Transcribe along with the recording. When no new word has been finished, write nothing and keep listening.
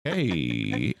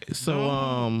Hey,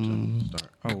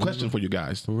 question for you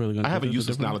guys. We're really gonna I have a do this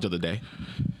useless different? knowledge of the day.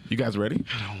 You guys ready?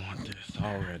 I don't want this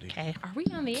already. Okay, are we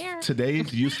on the air?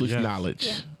 Today's useless Yes. knowledge.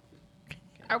 Yeah.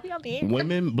 Are we on the air?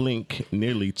 Women blink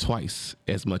nearly twice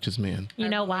as much as men. You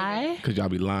know why? Because y'all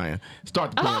be lying.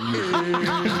 Start the plan.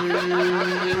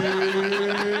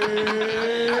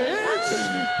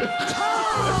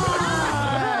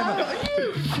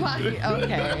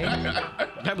 Okay.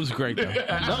 That was great, though.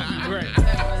 That was great.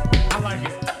 I like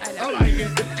it. I like it.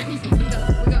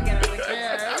 We're gonna get our lick back.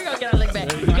 We're gonna get our lick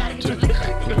back. You gotta get your lick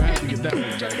back. I have to get that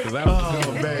one back because that was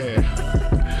Oh,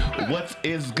 man. What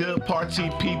is good, party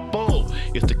people?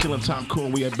 It's the Killing Tyme Crew,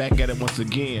 and we are back at it once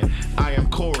again. I am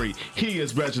Corey. He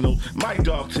is Reginald. My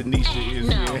dog Tanisha is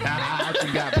here.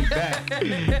 She got me back.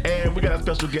 And we got a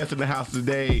special guest in the house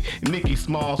today, Nikki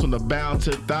Smalls from the Bound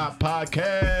to Thot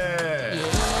podcast.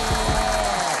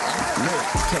 Nick,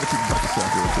 tell the people about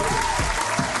yourself real quick.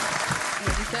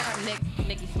 Like you said, I'm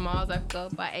Nikki Smalls. I go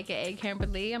by AKA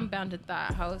Kimberly. I'm Bound to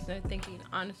Thot host and thinking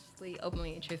honestly,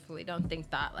 openly, and truthfully. Don't think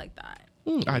Thot like that.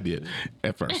 I did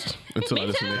at first until I Me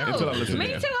listened. too. Until I listened. Me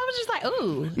too. I was just like,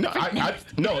 ooh.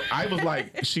 I was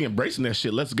like, she embracing that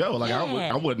shit. Let's go. Like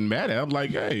Yeah. I wasn't mad at her. I'm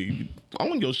like, hey, I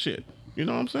want your shit. You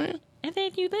know what I'm saying? And then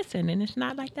you listen, and it's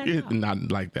not like that. It's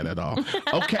not like that at all.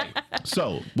 Okay,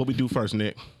 so what we do first,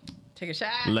 Nick? Take a shot.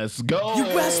 Let's go. You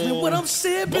ask me what I'm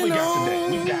sipping What we got on,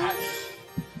 today? We got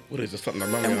what is this? Something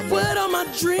I'm and what are my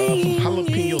dreams? some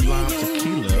jalapeno lime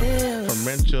tequila from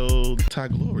Rancho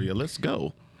Tagloria. Let's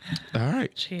go. All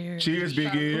right. Cheers. Cheers,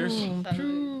 big ears.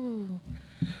 True.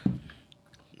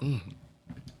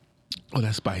 Oh,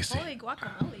 that's spicy. Holy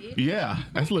guacamole. Yeah,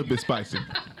 that's a little bit spicy.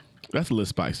 That's a little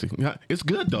spicy. Yeah, it's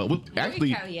good though.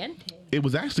 Actually, Caliente. it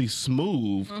was actually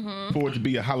smooth for it to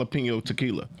be a jalapeno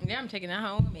tequila. Yeah, I'm taking that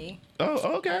home with me.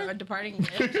 Oh, okay. I'm departing.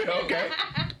 Okay.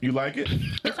 You like it?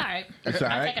 It's all right. It's all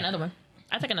I'll right. take another one.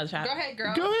 I'll take another shot. Go ahead,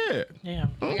 girl. Go ahead. Yeah.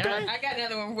 Okay. I got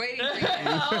another one waiting for you.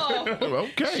 Oh,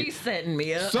 Okay. she's setting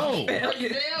me up. So,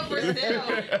 Brazil.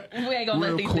 We ain't gonna Real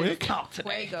let these quick. niggas talk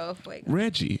today. Fuego.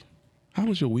 Reggie, how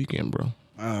was your weekend, bro?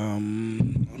 Let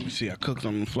me see. I cooked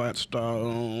on flat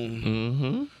stone.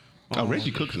 Mm-hmm. Oh,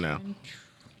 Reggie cooks now.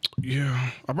 Yeah,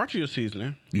 I brought you a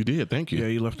seasoning. You did. Thank you. Yeah,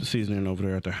 you left the seasoning over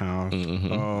there at the house.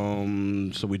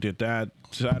 So we did that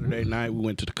Saturday night. We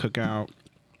went to the cookout.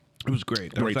 It was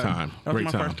great. Great time. That was Great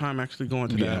my time. first time actually going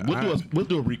to Yeah. that. We'll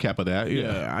do a recap of that.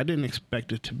 Yeah, I didn't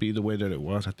expect it to be the way that it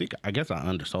was. I guess I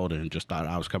undersold it and just thought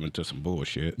I was coming to some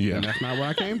bullshit. Yeah. And that's not what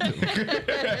I came to.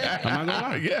 I'm not gonna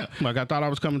lie. Yeah. Like I thought I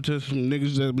was coming to some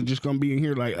niggas that were just gonna be in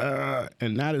here like,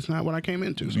 and that is not what I came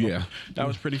into. So Yeah. That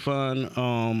was pretty fun.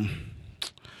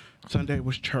 Sunday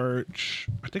was church.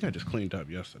 I think I just cleaned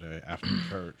up yesterday after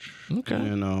church. Okay.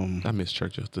 And I missed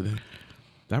church yesterday.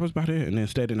 that was about it. And then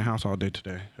stayed in the house all day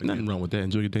today. Nothing wrong with that.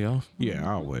 Enjoy your day off. Yeah,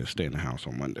 I always stay in the house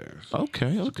on Mondays.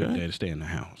 Okay. It's a good day Okay. to stay in the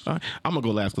house. All right. I'm gonna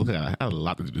go last because I had a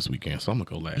lot to do this weekend, so I'm gonna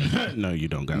go last. No, you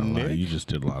don't got a lie. Nick? You just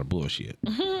did a lot of bullshit.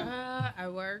 I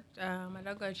worked. I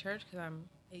don't go to church because I'm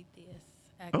atheist,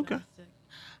 agnostic.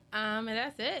 And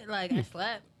that's it. Like I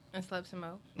slept. I slept some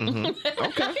more. Okay.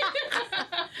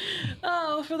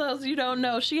 Oh, for those you don't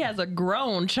know, she has a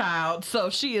grown child, so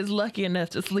she is lucky enough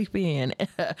to sleep in.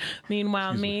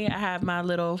 Meanwhile, I have my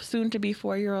little soon-to-be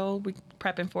 4-year-old. We're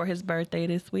prepping for his birthday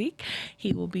this week.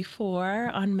 He will be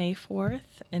 4 on May 4th,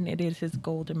 and it is his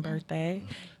golden birthday.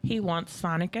 He wants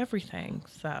Sonic everything,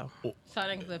 so...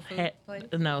 Sonic the food place.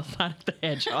 No, Sonic the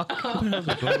Hedgehog.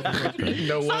 You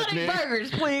know what, Sonic Nick?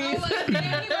 Burgers, please. Oh, like,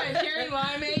 man, you want a cherry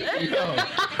limeade?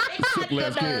 Sick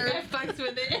last kid. I fucks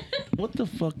with it. What the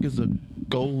fuck is a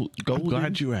golden? I'm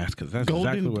glad you asked because that's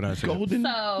exactly what I said. Golden.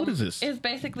 So What is this? It's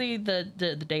basically the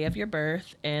day of your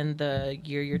birth and the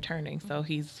year you're turning. So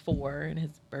he's 4 and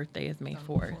his birthday is May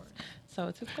 4th. So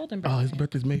it's his golden birthday. Oh, his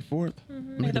birthday's May 4th.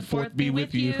 May the 4th be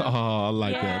with you. Oh, I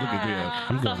like that. Look at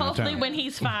that. I'm So going hopefully on when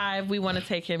he's 5, we want to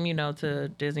take him,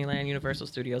 to Disneyland, Universal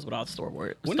Studios with all the Star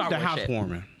Wars. When is the house shit.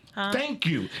 warming? Thank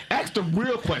you. Ask the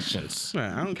real questions.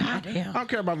 Man, I don't, Goddamn. I don't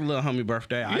care about the little homie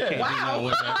birthday. I can't Wow. do nothing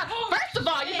with that. First of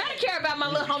all, you better care about my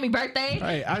little homie birthday.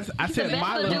 Hey, I He's said the best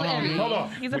my little little dude ever. homie. Hold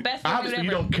on. He's the best dude Obviously, you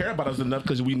ever. don't care about us enough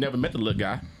because we never met the little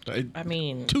guy. I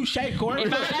mean, Touche, Corey.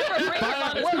 if I ever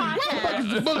bring him on this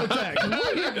podcast, the bullet attack?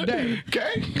 We're here today.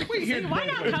 Okay. We here why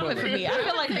not coming for me? I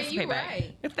feel like this is You payback.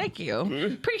 right. Thank you.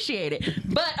 Appreciate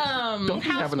it. But Don't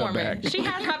you have her housewarming. back. She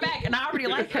has my back and I already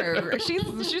like her.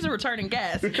 She's a returning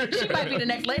guest. She might be the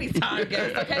next Ladies Time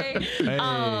guest, okay? Hey,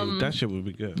 that shit would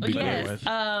be good. Yes.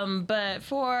 But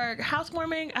for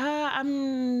housewarming,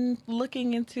 I'm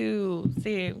looking into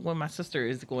seeing when my sister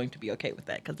is going to be okay with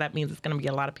that because that means it's going to be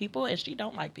a lot of people and she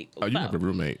don't like people. Oh, you so. have a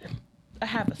roommate. I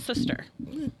have a sister.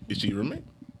 Is she your roommate?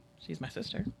 She's my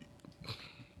sister.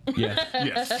 Yes.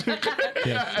 Yes.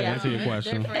 Yes. To answer your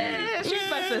question. She's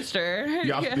my sister.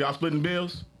 Y'all splitting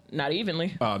bills? Not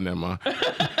evenly. Oh, never mind.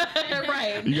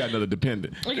 Right. You got another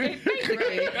dependent.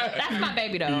 Basically, that's my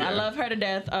baby though. Yeah. I love her to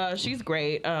death. She's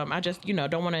great. I just,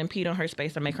 don't want to impede on her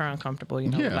space and make her uncomfortable.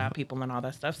 Yeah. Loud people and all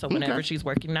that stuff. So whenever Okay. she's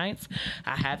working nights,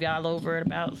 I have y'all over at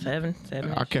about 7.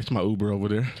 I'll catch my Uber over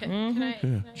there. Can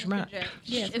I Shema. interject?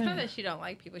 Yes, It's ma'am. not that she don't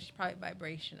like people. She's probably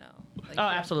vibrational. Like, Oh,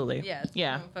 absolutely. Yeah.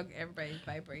 Yeah. Fuck everybody's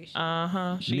vibration.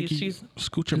 Nikki, She's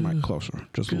scoot your mic closer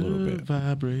just a little bit.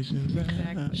 Vibrations.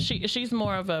 she's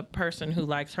more of a person who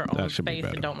likes her own That should be space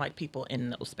better. and don't like people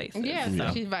in those spaces. Yeah, so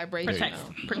So she's vibrational.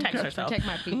 protects herself. Protect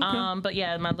my people. But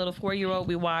yeah, my little 4-year-old,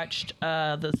 we watched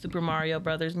the Super Mario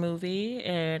Brothers movie,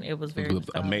 and it was very It was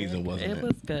amazing, wasn't it? It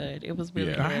was good. It was really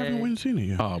Yeah. good. I haven't went and seen it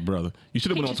yet. Oh, brother. You should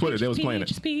have went on Twitter. They was playing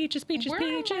it. Peaches, Where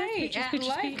am I at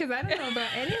life? Because I don't know about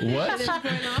anything What? that's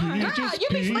going on. You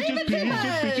be sleeping too much.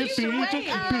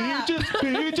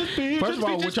 First of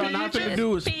all, what y'all not gonna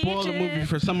do is spoil the movie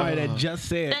for somebody that just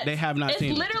said they have not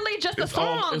seen It's it. literally just a It's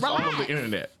song. all Relax. over the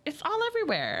internet. It's all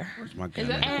everywhere. Where's my Is gun?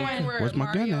 that the at? one where Where's my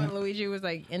gun Mario at? and Luigi was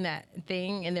like in that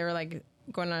thing and they were like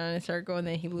going on in a circle and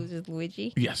then he loses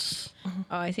Luigi? Yes. Oh,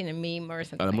 I seen a meme or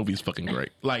something. The movie's fucking great.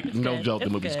 Like, no good. joke, the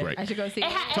It's movie's good. great. I should go see It,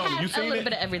 it. Tony, you has a seen little it?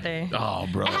 bit of everything. Oh,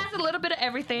 bro. It has a little bit of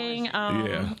everything.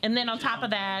 Yeah. And then on top of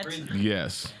that,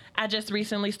 Yes. I just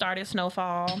recently started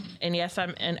Snowfall, and yes,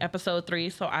 I'm in episode 3,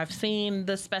 so I've seen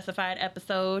the specified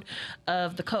episode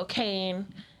of the cocaine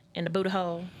in the booty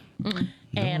hole,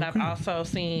 and I've also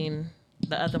seen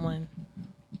the other one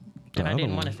that I other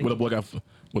didn't one. want to see. When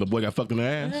a boy got fucked in the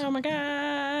ass. Oh my god!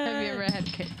 Have you ever had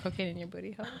cocaine in your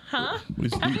booty hole? Huh?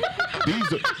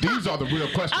 These are the real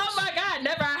questions. Oh my god!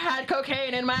 Never had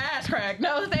cocaine in my ass crack.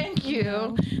 No, thank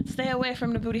you. Stay away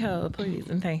from the booty hole, please,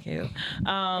 and thank you.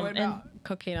 What about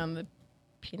cocaine on the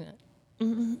peanut?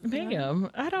 Damn,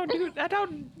 I don't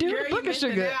do the book of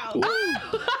sugar.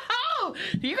 Oh,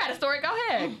 you got a story? Go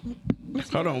ahead.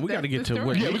 Hold on, we got to get to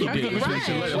what Yeah, we Nikki gonna did. get this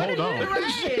shit later. Hold on. Hold on, You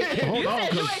said you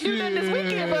 'cause ain't do nothing this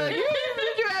weekend, but you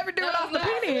ever do it off the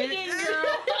penny?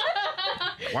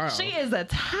 Wow. She is a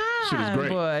She was time great.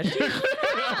 boy.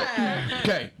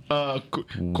 Okay.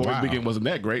 Corey's weekend wasn't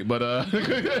that great, but All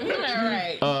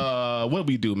right. what did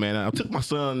we do, man? I took my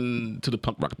son to the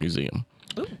punk rock museum.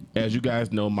 Ooh. As you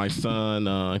guys know, my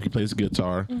son he plays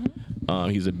guitar.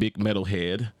 He's a big metal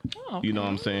head. Oh, You know what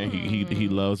I'm saying? He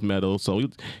loves metal. So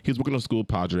he's working on a school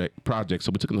project.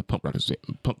 So we took him to the punk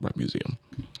rock museum.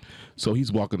 So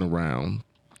he's walking around.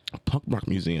 Punk rock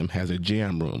museum has a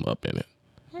jam room up in it.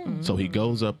 So he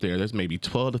goes up there. There's maybe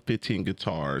 12 to 15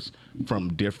 guitars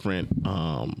from different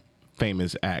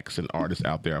famous acts and artists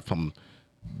out there from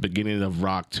beginning of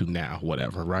rock to now,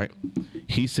 whatever, right?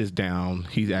 He sits down.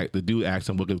 The dude asks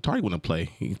him what guitar he want to play.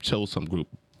 He chose some group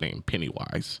named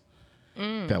Pennywise.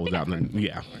 That was out in the,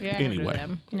 Yeah, I heard of anyway.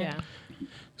 them. Yeah.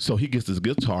 So he gets this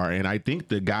guitar, and I think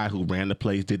the guy who ran the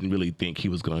place didn't really think he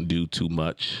was gonna do too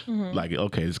much. Like,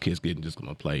 okay, this kid's just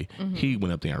gonna play. He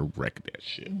went up there and wrecked that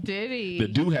shit. Did he? The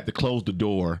dude had to close the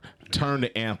door, turn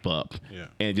the amp up, Yeah.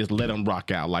 and just let him rock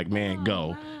out. Like, man, go.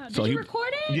 Wow. So Did he you record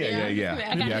it? Yeah. I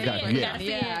Yeah. gotta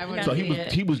see it. So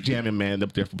he was jamming, man,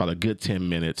 up there for about a good 10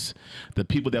 minutes. The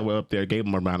people that were up there gave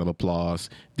him a round of applause.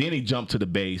 Then he jumped to the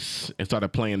bass and started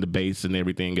playing the bass and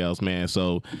everything else, man.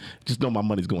 So just know my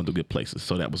money's going to good places.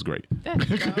 So that was great. That's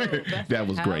dope. That's That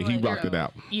was great. He hella rocked it dope.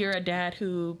 out. You're a dad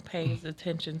who pays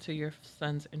attention to your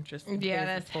son's interests. and Yeah, pays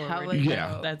that's it forward. hella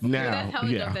Yeah. dope. That's- Now, That's hella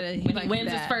yeah. dope that he When he likes wins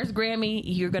his that. first Grammy,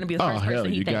 you're gonna be the Oh, first hell,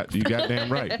 person he you thinks.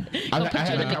 goddamn right. I put had you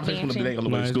a on the conversation with him dancing. today on the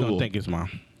way No, to he's school. gonna think it's mom.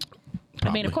 I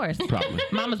mean, of course. Probably.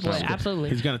 Mama's boy, absolutely.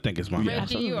 He's gonna think it's mom. Yeah.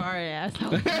 Reggie, you are an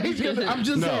asshole. I'm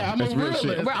just No, saying. I'm a it's real realist.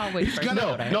 shit. We're always first.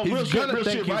 No, He's real shit, gonna real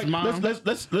think shit, his right? mom-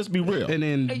 Let's be real. And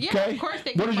then Yeah, Okay. of course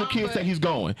they Where does your mom, kid but- say he's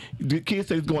going? The kid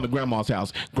say he's going to grandma's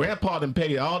house. Grandpa done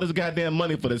paid all this goddamn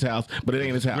money for this house, but it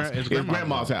ain't his house. It's It's grandma's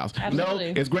grandma's house.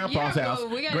 Absolutely. No, it's grandpa's Yeah, house. but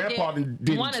we gotta Grandpa get-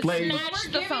 didn't Wanna slave. snatch We're the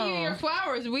giving phone. you your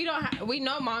flowers. We don't. We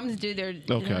know moms do their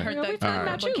Okay. her Yeah, we thug talking stuff,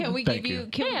 about but you. can we Thank give you. you?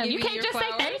 Can Damn, we you give can't your just say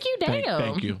flowers? thank you. Damn.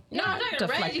 Thank you. No, I'm talking to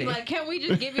Reggie. Deflecting. Like, can we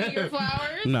just give you your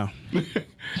flowers? no. He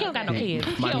don't got no kids.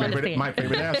 He My don't favorite, understand. my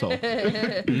favorite asshole.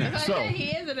 Like, So- he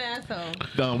is an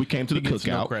asshole. We came to the Gets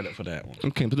no cookout. credit for that one.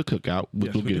 We came to the cookout, which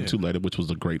Yes, we'll we get did. into later, which was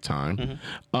a great time.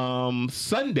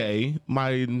 Sunday,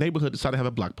 my neighborhood decided to have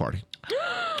a block party.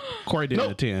 Corey did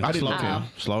Nope, a 10. I didn't Slow do down.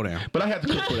 10. Slow down. But I had to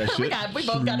cook for that shit. We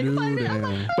both got excited. I was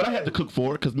like, But I had to cook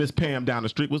for it because Miss Pam down the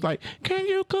street was like, "Can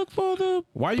you cook for the?"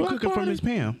 Why are you block cooking for party?" Miss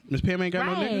Pam? Miss Pam ain't got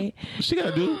no nigga. right. She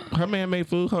gotta do her man made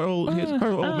food. Her old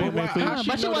man made food. How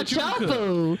But she know wants that you your can cook?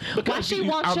 food. Why Because she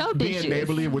wants your being dishes?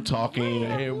 neighborly, we're talking.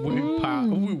 Hey,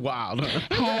 we wild.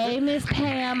 Hey, Miss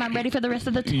Pam, I'm ready for the rest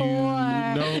of the tour.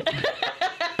 No.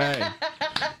 Hey,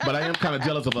 but I am kind of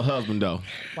jealous of her husband though.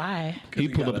 Why? He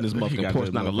pulled up in his motherfucking got Porsche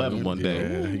that 911 one day.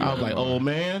 Yeah, he I was like, "Oh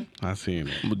man, I seen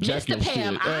it. I'm gonna jack your Mr.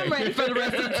 Pam, shit." I'm Hey. ready for the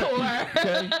rest of the tour.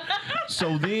 Okay.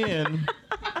 So then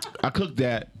I cooked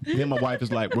that. Then my wife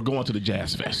is like, "We're going to the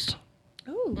Jazz Fest."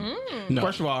 No,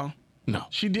 First of all, no.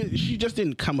 she just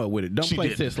didn't come up with it. Don't She play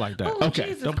didn't. sis like that. Okay.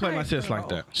 Jesus Don't play my Christ, sis girl. like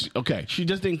that. Okay. She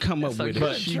just didn't come up so with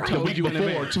good. it. She The The told week you in before,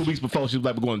 advance. 2 weeks before, she was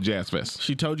like, "We're going to Jazz Fest."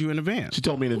 She told you in advance. She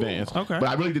told me in advance. Okay. But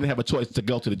I really didn't have a choice to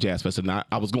go to the Jazz Fest, and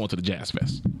I was going to the Jazz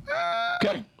Fest.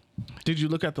 Okay. Did you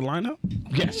look at the lineup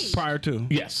Yes. prior to?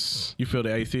 Yes. You feel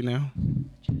the AC now?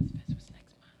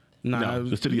 Nah, No,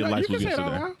 the City of Lights you was can say it out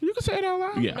yesterday. loud. You can say it out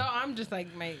loud. Yeah. No, I'm just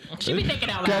like, mate. She be thinking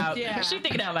out loud. Yeah. She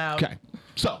thinking out loud. Okay.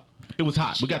 So it was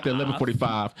hot. We got there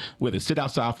 11:45. We had to sit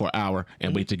outside for an hour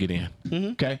and wait to get in.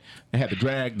 Okay. I had to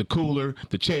drag the cooler,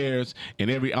 the chairs, and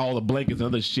all the blankets and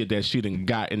other shit that she done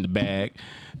got in the bag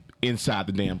inside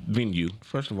the damn venue.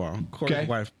 First of all, Corey's Okay.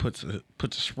 wife puts a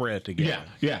spread together.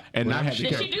 Yeah. And I had to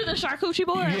Did she do the charcuterie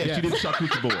board? Yeah, she did the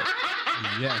charcuterie board.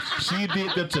 Yes. She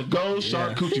did the to-go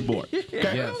charcuterie board.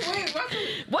 Okay. Yes. Wait,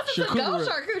 What's a to-go Charcuterie-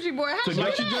 charcuterie board? How So she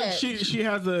like do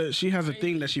that? she has a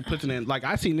thing that she puts it in. Like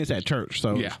I seen this at church,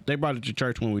 so Yeah. they brought it to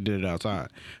church when we did it outside.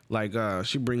 Like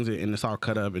she brings it and it's all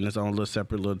cut up in its own little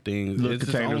separate little things. Little It's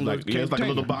its containers, own like it's like a container.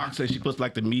 little box that she puts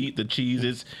like the meat, the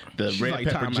cheeses, the She's red like,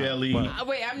 pepper time out, jelly. but-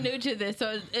 Wait, I'm new to this.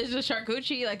 So is the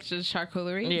charcuterie like just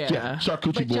charcuterie? Yeah,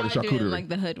 charcuterie But board y'all and do it charcuterie. in like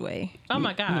the hood way. Oh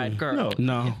my God, girl.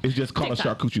 No. It's just called a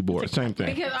TikTok. charcuterie board. Same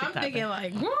thing. Because I'm thinking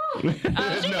like, woo. She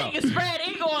thinking spread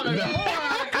eagle on a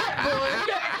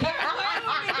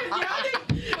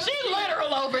She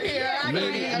literal over here. I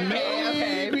can't.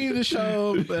 Maybe the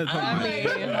show.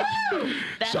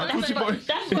 Charcuterie board.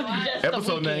 That's for just the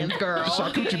Episode name. weekends, girl.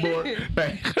 Charcuterie board.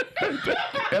 Hey.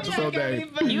 Episode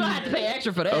name. You gonna have to pay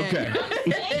extra for that. Okay.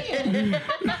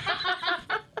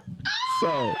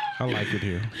 So I like it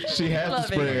here. she has the Love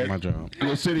it. spread. My job.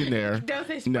 We're sitting there. Don't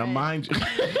say Now, spread. mind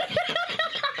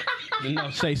you,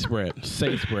 No, say spread.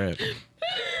 Say spread.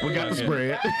 we got the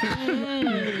spread.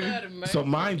 So,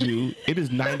 mind you, it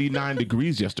is 99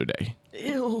 degrees yesterday.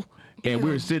 Ew. And we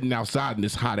were sitting outside in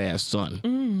this hot ass sun.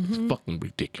 It's fucking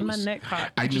ridiculous. My neck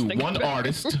hot. I Just knew thinking one about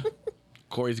it. artist.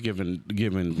 Corey's giving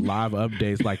live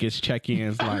updates like it's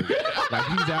check-ins, like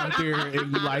he's out there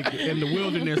in the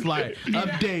wilderness, like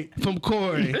update from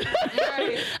Corey.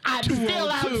 I'm still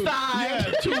outside.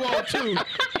 Yeah, 202.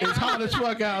 It's hot as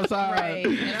fuck outside.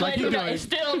 Right. Like he It's doing,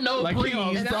 still no like he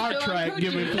on breeze. Star still Trek on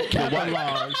giving Coochie. Captain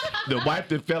logs. The wife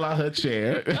that fell out her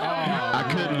chair. I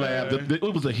couldn't laugh. It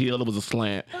was a hill. It was a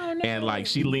slant. Oh, no. And like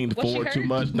she leaned Was she forward too hurt?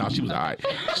 much. No, she was all right.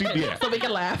 She So we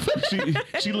can laugh.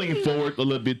 she leaned forward a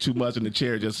little bit too much in the chair.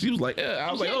 She was like,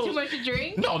 I was like, Too oh. much to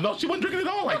drink? No, she wasn't drinking at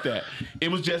all like that. It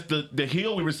was just the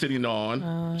hill we were sitting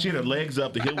on. She had her legs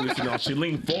up, the hill we were sitting on. She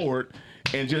leaned forward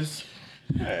and just.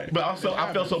 But also,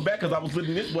 I felt so bad because I was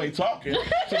sitting this way talking to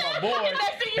my boy.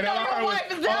 Next thing you and know, all I your heard wife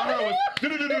is all I down heard was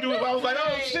do-do-do-do-do. I was like,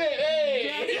 oh shit,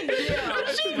 hey.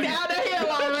 She's down the hill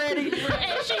already.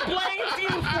 And she blames you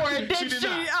for it, She did did she?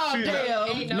 not. Oh, She did not.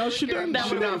 damn. No, she doesn't. That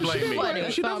She would didn't have blame been me.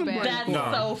 funny. She doesn't blame That's me.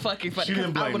 No. so fucking funny. She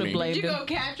didn't 'cause I blame would me. have blamed Did you him. go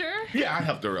catch her? Yeah, I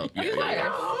helped her up.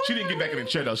 She didn't get back in the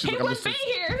chair though. She's He like, I'm wouldn't just.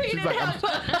 be here. He She's didn't like, help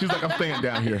us. she's like, I'm staying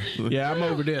down here. Yeah, I'm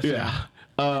over this. Yeah.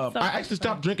 I actually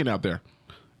stopped drinking out there.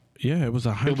 Yeah, it was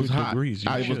 100 It was hot. degrees.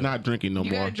 You I was should. not drinking no You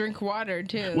more. gotta drink water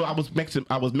too. Well, I was mixing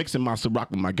my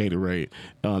Ciroc with my Gatorade.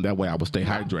 That way I would stay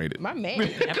hydrated. My man.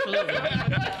 Absolutely.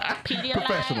 Pedialyte.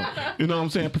 Professional. You know what I'm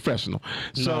saying? Professional.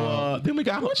 So then we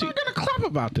got We're not gonna clap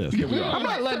about this. Yeah, we are. I'm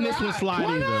not letting this one slide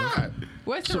Why either. not?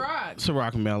 What's the rock?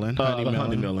 Ciroc melon, honey The melon.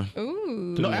 honey melon.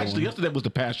 Ooh. No, actually, yesterday was the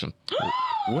passion.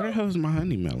 Where the hell is my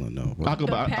honey melon though? I'll go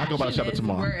buy the shop is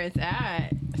tomorrow. where it's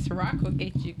at. Ciroc will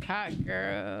get you caught,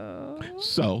 girl.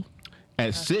 So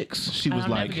at 6, she was I'll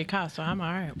never like, get caught, so I'm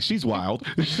all right. she's wild.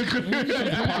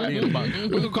 Party in a bottle.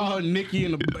 We could call her Nikki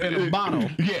in a bottle.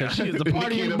 Yeah, she is a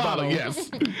party Nikki in a bottle.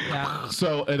 Yes. Yeah.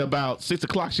 So at about 6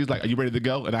 o'clock, she's like, "Are you ready to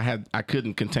go?" And I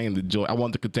couldn't contain the joy. I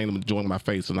wanted to contain the joy in my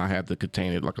face, and I had to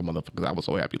contain it like a motherfucker. I was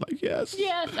so happy. Like, yes,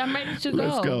 Yes, I'm ready to go.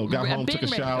 let's go. Got I've home, been took a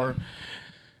ready to shower,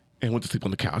 and went to sleep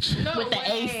on the couch. No With the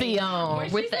way. AC on.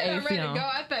 When With she the said I'm AC ready on. to go,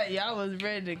 I thought y'all was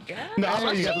ready to go. No, I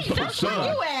know you got the That's where sun.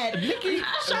 you at, Nikki.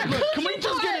 Look, can we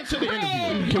just get into the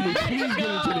interview? Can we please get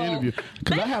into the interview?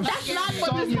 Because I have That's not so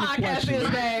what this many podcast questions. is,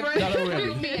 babe. Not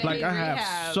already. Me Like I have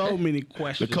rehab. so many The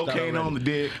questions. cocaine on the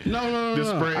dick. No. The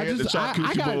spread, I the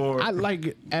charcuterie board. I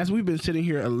like, as we've been sitting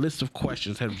here, a list of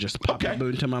questions have just popped Okay. up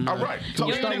into my mind. All right. So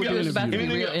Your start with interview the is about to be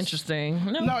interview. real Anything else?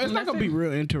 interesting. No, it's not gonna be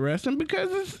real interesting because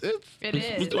it's It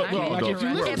is. Look, I hate look, you,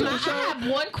 look, Russ. look. And I have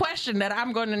one question that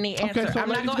I'm going to need answered. okay. So I'm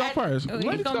not ladies gonna go first. Oh,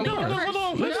 Ladies you gonna go need first. first?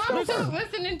 Hold on. Let's I go was first. just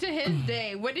listening to his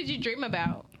day. What did you dream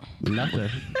about? Nothing.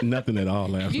 Nothing at all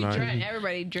last You night. dreamt.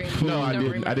 Everybody dreams. No, You I don't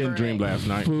didn't. I didn't remember dream it. last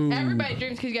night. Food. Everybody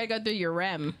dreams because you gotta go through your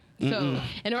REM. So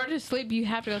in order to sleep, you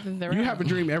have to go through the REM. You have a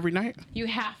dream every night? You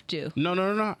have to.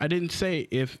 No. I didn't say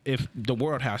if the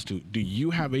world has to. Do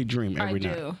you have a dream every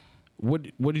night? I do. What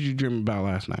did you dream about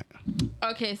last night?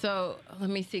 Okay, so let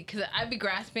me see, because I'd be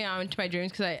grasping onto my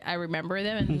dreams because I remember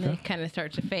them and then they kind of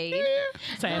start to fade.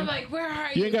 So I'm Same. like, where are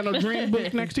You you? ain't got no dream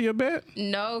book next to your bed?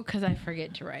 No, because I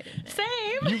forget to write it.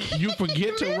 Same. You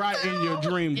forget to write in your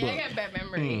dream Yeah, book. I got bad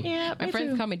memory. Yeah, My me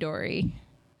friends too. call me Dory.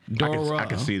 I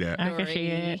can see that. I can see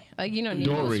it. Like, you know, Nemo's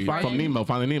Dory friend. from Nemo,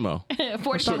 Finding Nemo.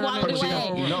 For she walked She-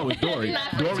 away. No, it's Dory.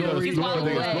 Not Dory Dory. is She's walked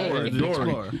the away. Explorer.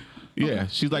 Dory. Yeah,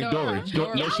 she's like No, Dory. Dory.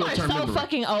 No Y'all are short-term so memory.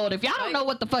 fucking old. If y'all don't know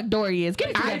what the fuck Dory is, get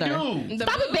it I together. do. The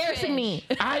Stop blue embarrassing me.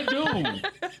 I do. All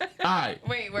right.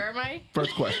 Wait, where am I?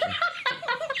 First question.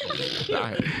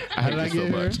 I hate I you so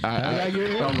get much. here? I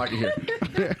don't like it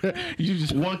here. You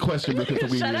just One question real quick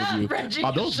before we Shut up, review. Reggie.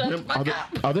 Are those Shut the rim- fuck are there,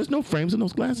 up. are there no frames in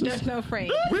those glasses? There's no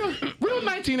frame. Real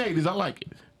 1980s. I like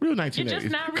it. Real 1980s. You're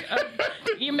just not.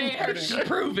 You made her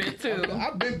prove it too.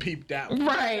 I've been peeped out.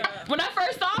 Right. When I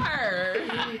first saw her,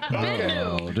 been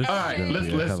new. All right,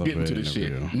 let's get into this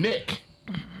shit. Nick,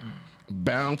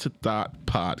 Bound to Thot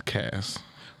podcast.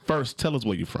 First, tell us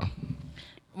where you're from.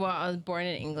 Well, I was born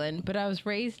in England, but I was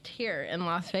raised here in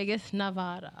Las Vegas,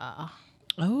 Nevada.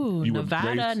 Oh, You were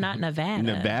Nevada, raised not Nevada.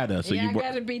 Nevada, so Yeah, you I were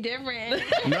gotta be different.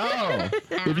 no.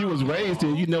 If you was raised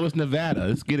here, you know it's Nevada.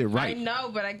 Let's get it I right.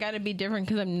 know, but I gotta be different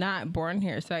because I'm not born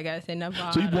here, so I gotta say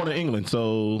Nevada. So you born in England,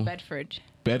 so Bedford.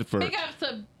 Bedford. Big up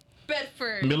to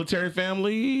Bedford. Military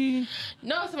family.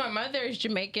 No, so my mother is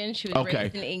Jamaican. She was Okay.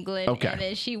 raised in England, Okay. and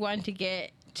then she wanted to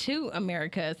get to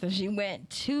America, so she went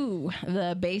to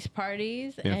the base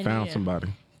parties And found yeah, somebody.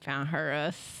 Found her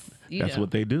a. That's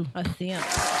what they do. A simp.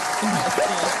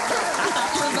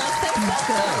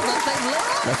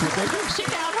 That's what they do. She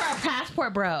found her a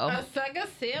passport, bro. A sucker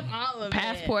simp, all of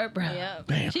Passport, it. bro. Yep.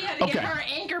 Damn. She had to Okay. get her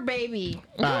anchor baby.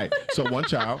 All right. So one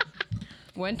child,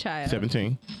 One child.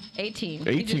 17, 18.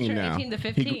 18 he just turned now. 18 to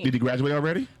 15. Did he graduate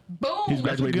already? Boom. He's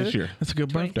graduating this year. That's a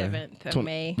good birthday. 27th of Twen-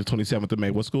 May. The 27th of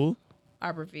May. What school?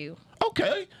 Arborview.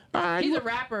 Okay. All right. He's a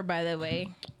rapper, by the way.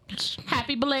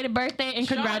 Happy belated birthday and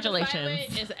Sean congratulations.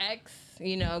 Silent is X.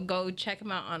 You know, go check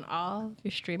him out on all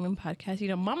your streaming podcasts. You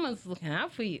know, Mama's looking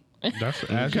out for you. That's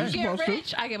as you're Get supposed to.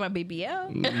 rich, I get my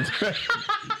BBL.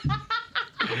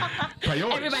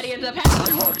 Priorities. Everybody ends up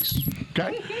happy. Priorities.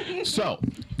 Okay. So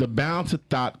the Bound to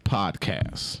Thot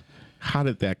podcast. How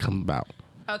did that come about?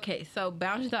 Okay, so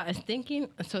Bound to Thot is thinking.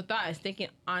 So Thot is thinking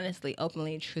honestly,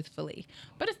 openly, and truthfully.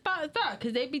 But it's Thot,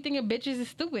 because they be thinking bitches is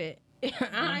stupid.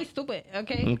 I ain't stupid,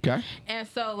 okay? Okay. And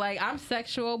so, like, I'm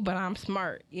sexual, but I'm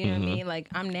smart. You know what I mean? Like,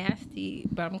 I'm nasty,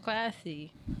 but I'm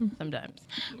classy sometimes.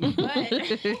 But,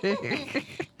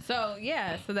 so,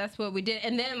 yeah, so that's what we did.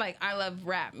 And then, like, I love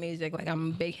rap music. Like, I'm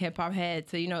a big hip-hop head.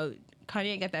 So, you know,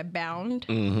 Kanye got that Bound.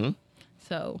 Mm-hmm.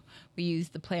 So, we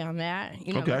used the play on that.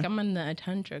 You know, Okay. like, I'm in the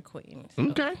Tundra Queen. So,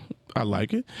 Okay. I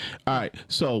like it. All right.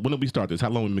 So when did we start this? How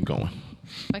long have we been going?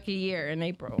 like a year in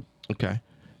April. Okay.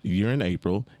 You're in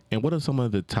April. And what are some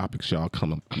of the topics y'all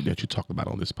come up that you talk about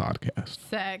on this podcast?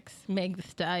 Sex, Meg the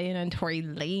Stallion, and Tory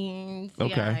Lanez. You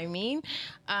Okay. know what I mean?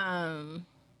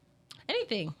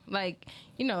 Anything. Like,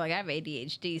 you know, like I have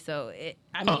ADHD, so you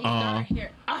start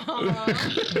here.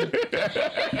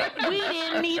 We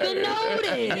didn't even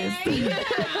notice.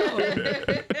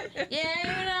 Yeah,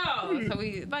 you know. So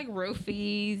we like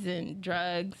roofies and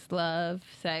drugs, love,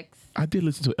 sex. I did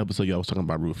listen to an episode y'all was talking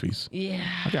about roofies. Yeah.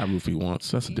 I got roofie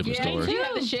once. That's a different Yeah, story. you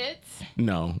have the shits.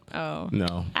 No. Oh.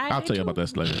 No. I I'll did tell you too. about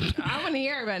that later. I want to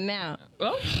hear about it now.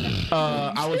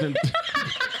 I was in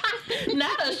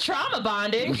Not as trauma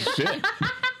bonding. shit.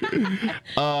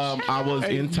 I was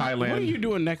in Thailand. What are you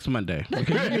doing next Monday?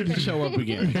 Okay, you need to show up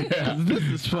again. This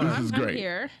is fun. This is I'm great.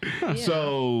 here. Yeah.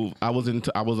 So I was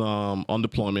on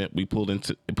deployment. We pulled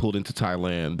into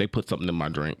Thailand. They put something in my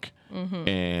drink,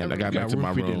 and I got back to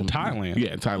my roofied in room. Thailand?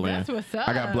 Yeah, in Thailand. That's what's up.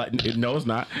 I got black. No, it's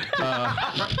not.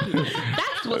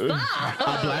 That's what's up.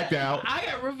 I blacked out. I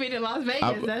got roofied in Las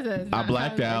Vegas. I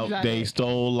blacked out. They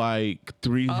stole like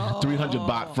 300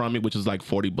 baht from me, which was like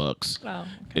 $40 Oh,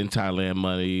 in Thailand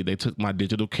money. They took my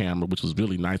digital camera, which was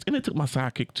really nice, and they took my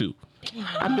sidekick too.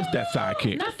 I missed that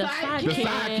sidekick. the The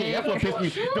sidekick. That's what pissed me.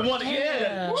 The one,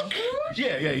 yeah.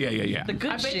 The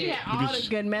good I bet shit. you had all the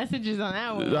good messages on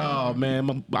that one. Oh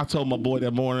man, I told my boy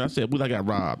that morning. I said, "Will I got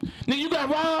robbed? Nigga, you got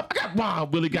robbed? I got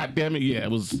robbed. Really? Goddamn it! Yeah,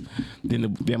 it was." Then the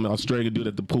damn Australian dude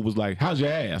at the pool was like, "How's your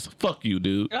ass? Fuck you,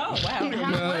 dude." Oh, wow. How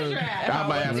was your ass?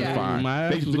 My ass was fine. My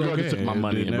ass The was girl okay. just took my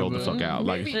money and rolled the fuck out.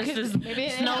 Like, This is Maybe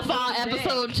it Snowfall happened today.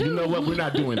 episode 2. you know what? We're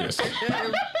not doing this.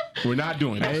 We're not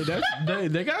doing Hey, this.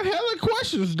 they got hella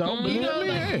questions though. But You know,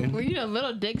 hey. like, well, you know,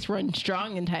 little dicks run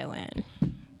strong in Thailand.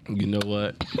 You know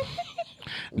what?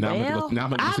 Now I'm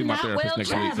gonna go see my therapist next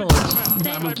week.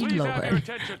 Thank you, Lord.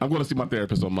 I'm going to see my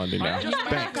therapist on Monday now.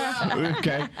 Thanks.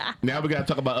 Okay. Now we got to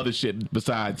talk about other shit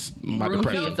besides my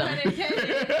depression.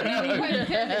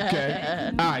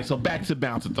 Okay. All right. So back to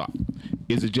Bounce and Thought.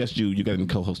 Is it just you? You got any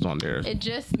co-host on there? It's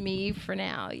just me for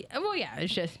now. Well, yeah,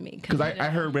 it's just me. Because I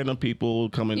heard random people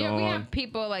coming Yeah, on. we have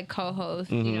people like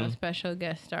co-hosts, you know, special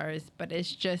guest stars, but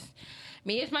it's just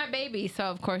me. It's my baby, so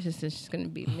of course it's just gonna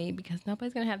be me because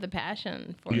nobody's gonna have the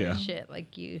passion for Yeah. the shit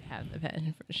like you have the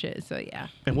passion for the shit. So yeah,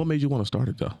 And what made you want to start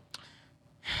it though?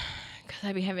 because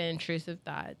I be having intrusive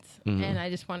thoughts, and I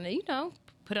just want to, you know,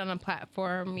 put it on a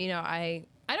platform. You know, I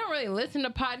don't really listen to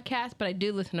podcasts, but I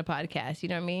do listen to podcasts. You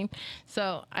know what I mean?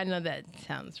 So I know that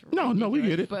sounds No, we ridiculous,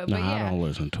 get it. But No, yeah, I don't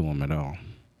listen to them at all.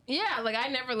 yeah, like I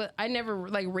never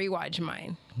like rewatch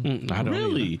mine. I don't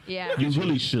Really? either. Yeah. You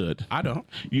really should. I don't.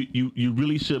 You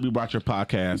really should rewatch your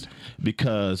podcast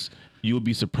because you'll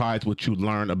be surprised what you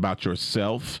learn about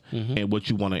yourself and what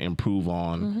you want to improve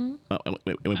on.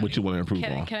 What you want to improve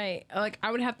on. Can I like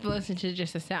I would have to listen to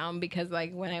just the sound because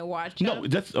like when I watch No, them,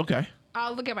 that's okay.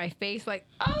 I'll look at my face like,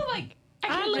 oh, like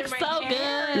I look did my so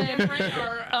hair good. different,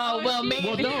 or, Oh, well, she me.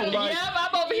 Well, no, like- Yep,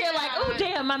 I'm over here like, oh,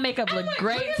 damn, my makeup look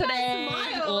great look at my today.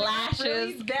 smile. Like, Lashes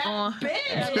really that on. big.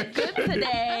 I look good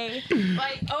today.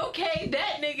 like okay,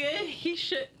 that nigga, he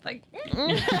should like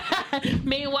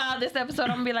Meanwhile, this episode,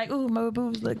 I'm going to be like, ooh, my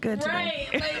boobs look good today.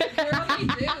 right, like girl, he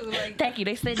do like. Thank you.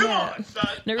 They said that.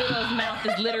 Naruto's mouth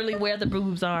is literally where the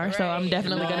boobs are, so I'm Right.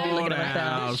 definitely going to be looking at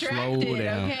that. Slow Distracted,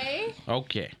 down. okay?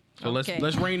 Okay. So Okay.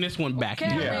 let's rein this one back.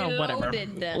 Okay, Yeah. Oh, whatever.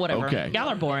 reloaded. Whatever. Okay. Y'all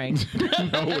are boring.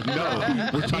 No, we're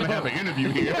trying to have an interview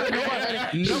here. Nobody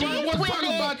wants to with talk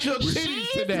it. about your titties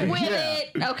She's today. with Yeah.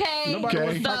 it, okay? Nobody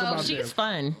wants to So talk about she's this.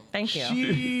 fun. Thank you.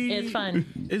 She It's fun.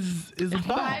 is a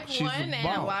ball. 5'1" and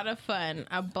a lot of fun.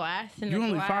 A blast and You a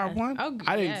only glass. 5'1"? Oh,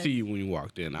 I didn't yes. see you when you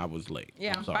walked in. I was late.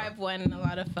 Yeah, I'm sorry. 5'1" and a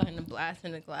lot of fun. A blast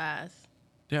in a glass.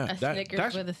 Yeah, A Snickers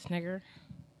that's with a snigger.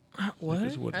 what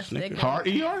is what A a Snickers. Snickers. Hard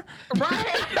ER? Right?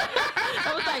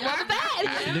 I was like, what was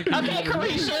that? Okay,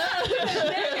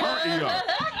 Carisha.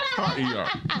 Hard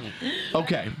ER.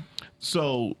 Okay.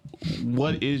 So,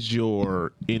 what is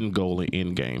your end goal and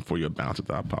end game for your Bounce at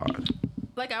Thought pod?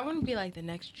 Like, I want to be like the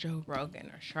next Joe Rogan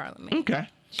or Charlamagne. Okay.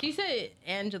 She said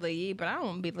Angela Yee, but I don't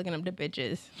want to be looking up to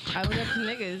bitches. I look up to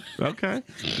niggas. Okay.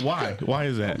 Why? Why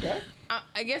is that?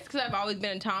 I guess because I've always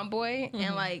been a tomboy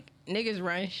and like niggas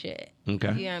run shit.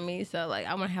 Okay. You know what I mean? So like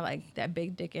I want to have like that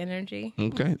big dick energy.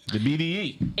 Okay. The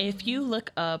BDE. If you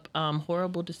look up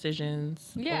horrible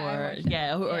decisions, Yeah, I or watched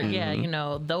that. yeah, you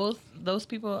know those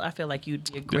people, I feel like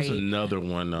you'd be a There's great another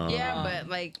one. Yeah, but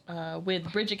like, with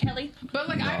Bridget Kelly. but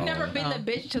like I've never been the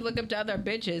bitch to look up to other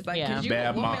bitches. Like, Yeah. cause you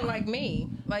Bad a woman mom. like me.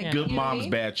 Like Good you know what I moms,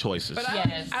 mean? bad choices. But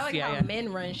Yes, I like yeah, how yeah.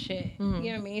 men run shit. You know what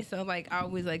I mean? So like I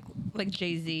always like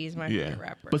Jay-Z is my favorite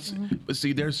rapper. But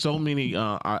see, there's so many.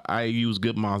 I use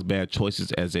Good Moms Bad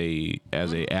Choices as a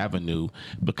avenue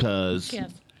because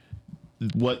Yes.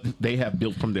 what they have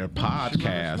built from their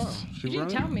podcast. You didn't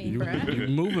tell me, bruh. You're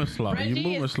moving slow. Reggie You're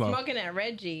moving is slow. smoking at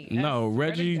Reggie. No,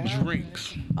 That's- Reggie where'd it go?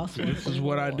 drinks. This is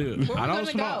what I do. Where I we don't gonna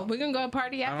smoke. go? We gonna go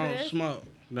party after I don't this? smoke.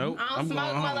 Nope. I don't I'm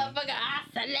smoke, going home. motherfucker.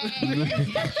 I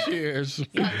salute. Cheers.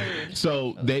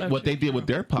 So what they did with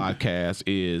their podcast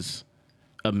is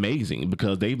amazing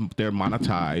because they're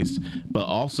monetized, but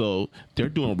also they're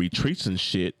doing retreats and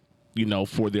shit, you know,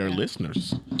 for their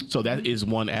listeners. So that is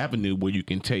one avenue where you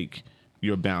can take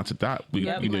your Bounce at Thought. You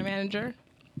have my manager.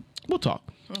 We'll talk.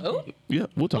 Oh, Yeah,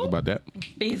 we'll talk about that.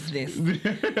 business.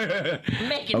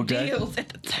 Making Okay. deals at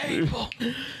the table.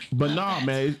 But nah,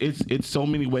 man, it's so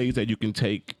many ways that you can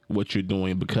take what you're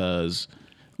doing because,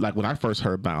 like when I first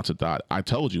heard Bounce at Thought, I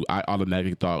told you I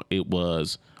automatically thought it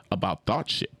was about thought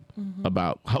shit.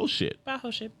 about whole shit. About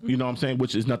whole shit. You know what I'm saying?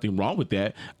 Which is nothing wrong with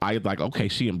that. I like, okay,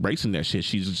 she embracing that shit.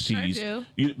 She's do.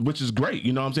 which is great.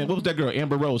 You know what I'm saying? What was that girl,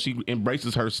 Amber Rose? She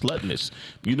embraces her slutness.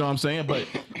 You know what I'm saying? But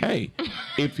hey,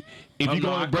 if you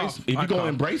go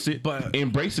embrace it, but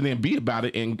embrace it and be about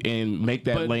it and make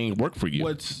that lane work for you.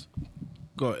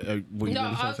 Go ahead. No,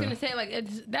 I was gonna say like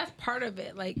that's part of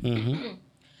it, like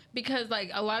because like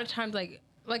a lot of times like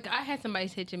I had somebody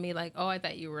say to me like, oh, I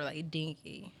thought you were like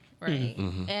dinky, right?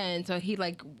 And so he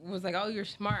like was like, oh, you're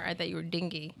smart. I thought you were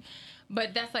dinky,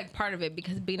 but that's like part of it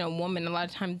because being a woman, a lot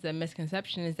of times the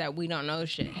misconception is that we don't know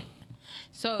shit.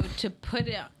 So to put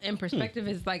it in perspective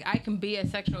is like I can be a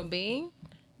sexual being.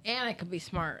 And I could be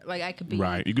smart. Like I could be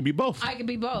right. You could be both. I could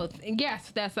be both. And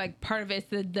yes, that's like part of it.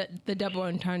 It's the double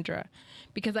entendre,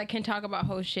 because I can talk about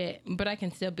whole shit, but I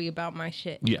can still be about my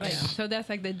shit. Yes. Like, so that's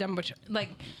like the double, like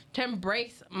to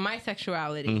embrace my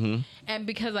sexuality, and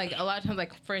because like a lot of times,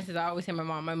 like for instance, I always say my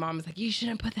mom is like, you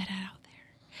shouldn't put that out there.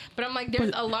 But I'm like,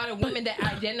 there's a lot of women that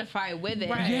identify with it.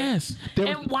 Right. Yes.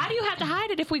 And why do you have to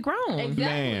hide it if we grown? Exactly.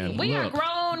 Man, We are look.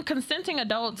 grown, consenting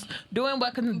adults doing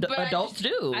what adults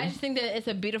do. I just think that it's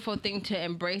a beautiful thing to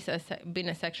embrace being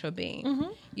a sexual being.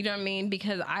 You know what I mean?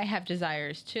 Because I have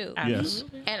desires too. Yes.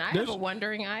 And I have a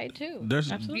wondering eye too.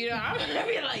 There's You know, I'm gonna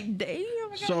be like, damn,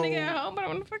 I got a nigga at home, but I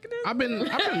want to fucking do. I've been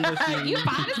listening. You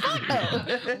fine as fuck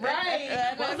though.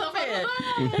 Right. What's up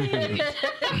with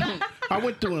I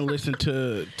went through and listened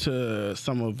to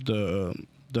some of the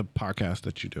podcasts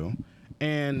that you do,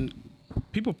 and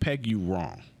people peg you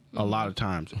wrong a lot of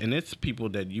times, and it's people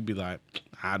that you be like,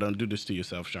 I don't do this to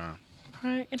yourself, Sean.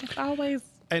 Right, and it's always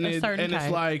And a certain it's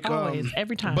type. like always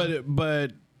every time.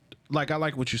 But like I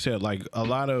like what you said. Like a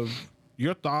lot of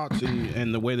your thoughts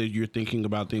and the way that you're thinking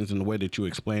about things and the way that you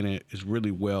explain it is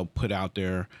really well put out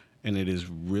there, and it is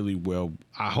really well.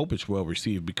 I hope it's well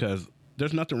received because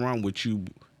there's nothing wrong with you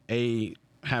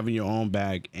having your own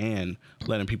bag and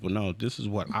letting people know this is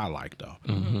what I like though.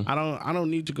 I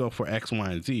don't need to go for X, Y,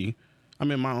 and Z.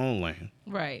 I'm in my own lane.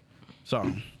 Right.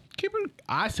 So keep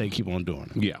on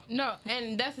doing it. Yeah. No,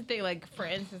 and that's the thing. Like for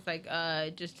instance, like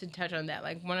just to touch on that,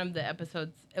 like one of the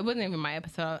episodes, it wasn't even my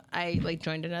episode. I like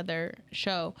joined another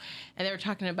show, and they were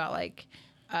talking about like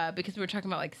because we were talking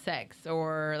about like sex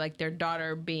or like their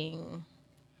daughter being.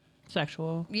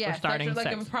 Sexual. Yeah, or starting sex or,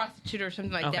 like sex. a prostitute or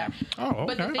something like Okay. that. Oh, okay.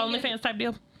 But the thing is- OnlyFans type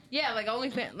deal. Yeah, like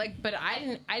OnlyFans, like, but I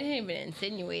didn't even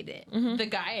insinuate it. The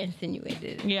guy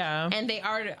insinuated it. Yeah. And they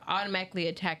automatically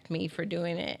attacked me for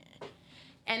doing it.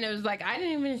 And it was like, I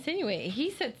didn't even insinuate it.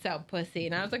 He said sell pussy.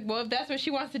 And I was like, well, if that's what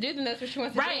she wants to do, then that's what she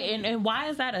wants to do. Right, and why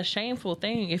is that a shameful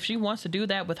thing? If she wants to do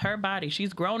that with her body,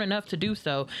 she's grown enough to do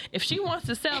so. If she wants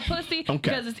to sell pussy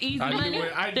because it's easy money,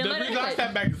 then The let reason I her.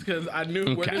 sat back is because I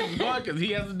knew where this was going because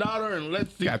he has a daughter and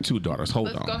let's see. Got 2 daughters. Hold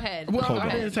Let's on. go ahead. Well, Go I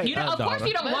ahead. didn't say You know, a of course, daughter.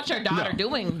 you don't want your daughter No.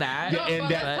 doing that. No, but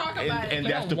let's talk about it. and They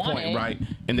that's the don't want point, it. right?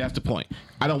 And that's the point.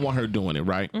 I don't want her doing it,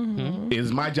 right? It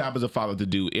is my job as a father to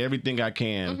do everything I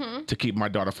can to keep my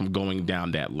daughter from going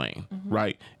down that lane,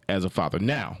 right? As a father.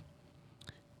 Now,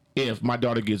 if my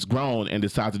daughter gets grown and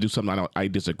decides to do something I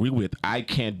disagree with, I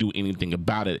can't do anything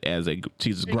about it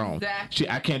she's grown. Exactly.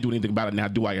 I can't do anything about it. Now,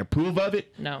 do I approve of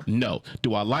it? No. No.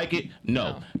 Do I like it?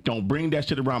 No. Don't bring that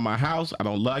shit around my house. I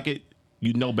don't like it.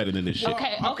 You know better than this shit.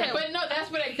 Okay. But no, that's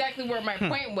what exactly where my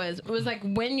point was. It was like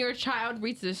when your child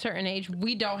reaches a certain age,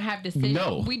 we don't have decisions.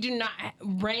 No. We do not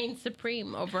reign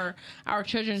supreme over our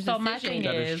children's So decisions. my thing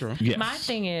That is is, true. Yes. my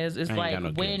thing is I ain't like got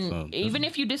no when kids, so even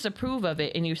if you disapprove of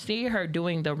it and you see her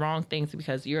doing the wrong things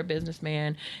because you're a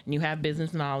businessman and you have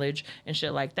business knowledge and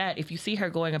shit like that, if you see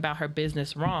her going about her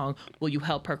business wrong, will you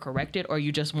help her correct it or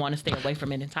you just want to stay away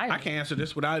from it entirely? I can answer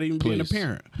this without even being a Please.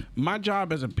 parent. My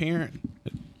job as a parent,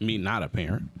 me not a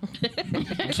parent.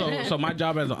 so my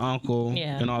job as an uncle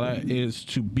Yeah. and all that is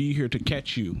to be here to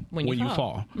catch you when you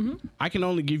fall. I can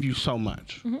only give you so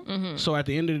much. So at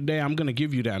the end of the day, I'm going to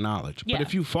give you that knowledge. Yeah. But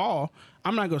if you fall,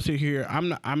 I'm not going to sit here.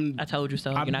 I told you so.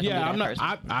 You're not gonna be that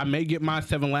person. I may get my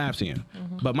 7 laughs in,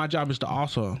 but my job is to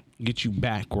also get you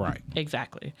back right.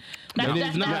 Exactly. It That's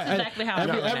is not- exactly how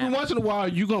every, I'm doing every that. once in a while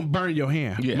you're gonna burn your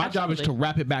hand. Yeah. My job is to Absolutely.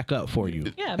 wrap it back up for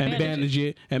you Yeah, and bandage bandage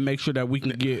it and make sure that we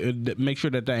can make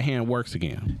sure that hand works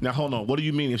again. Now, hold on. What do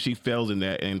you mean if she fails in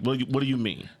that? And what do you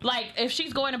mean? Like if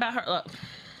she's going about her.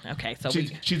 Okay, so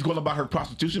She's going about her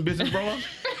prostitution business, bro?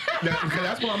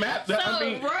 That's what I'm at.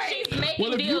 she's making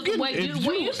Well, if you deals can- where if you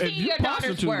you- see if you your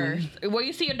daughter's worth. prostituting- Where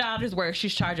you see your daughter's worth,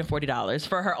 she's charging $40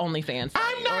 for her OnlyFans.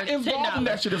 I'm not or involved in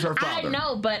that shit as her I father.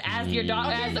 know, but as your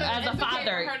daughter, Okay, so as a it's okay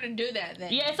father, for her to do that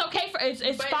then. yeah, it's okay for it's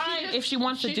But fine if she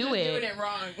wants to she's do just it. doing it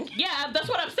wrong. Yeah, that's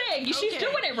what I'm saying. She's Okay.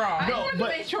 doing it wrong. I No, want to but-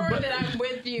 make sure but- that I'm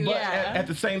with you. But Yeah. at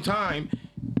the same time,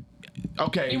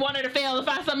 Okay. You want her to fail and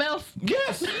find something else?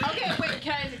 Yes. Okay, wait.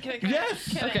 Can I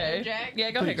Yes. Can I Okay. interject?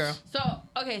 Yeah, go ahead, girl. So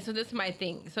this is my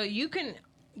thing. So you can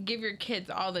give your kids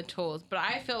all the tools, but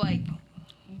I feel like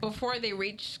before they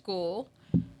reach school,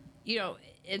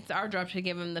 it's our job to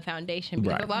give them the foundation,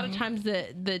 because Right. a lot of times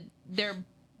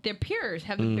their peers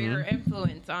have a bigger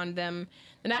influence on them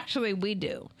than actually we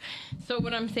do. So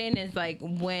what I'm saying is, like,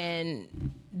 when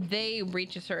they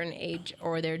reach a certain age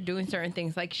or they're doing certain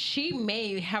things, like, she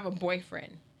may have a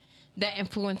boyfriend that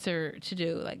influence her to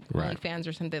do like Right. OnlyFans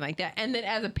or something like that, and then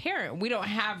as a parent we don't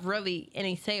have really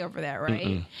any say over that,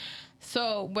 right?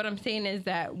 So what I'm saying is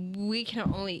that we can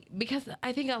only, because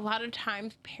I think a lot of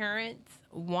times parents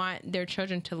want their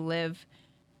children to live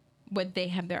what they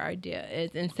have their idea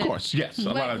is, instead Of course, yes. A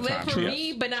lot of live times, for yes.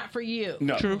 me but not for you.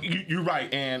 No, you're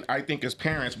right, and I think as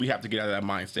parents we have to get out of that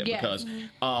mindset, Yes. because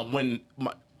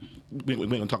we're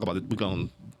gonna talk about it. We're gonna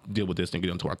deal with this and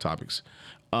get into our topics.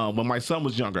 When my son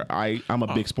was younger, I'm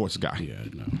a big sports guy. Yeah,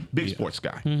 no. Big sports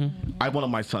guy. I wanted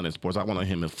my son in sports. I wanted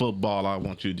him in football. I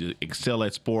want you to excel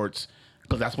at sports,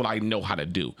 because that's what I know how to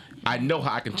do. I know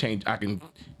how I can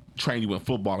train you in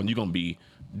football, and you're gonna be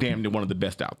damn near one of the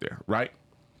best out there, right?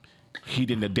 He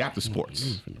didn't adapt to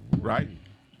sports, right?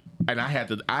 And I had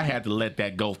to let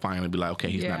that go finally, be like, okay,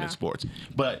 he's not Yeah. in sports.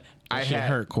 But I Shit had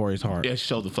hurt Corey's heart. it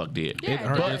sure the fuck did. Yeah, It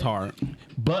hurt his heart.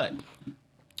 But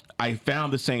I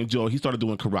found the same joy. He started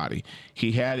doing karate.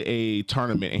 He had a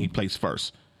tournament and he placed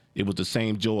first. It was the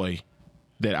same joy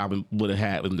that I would have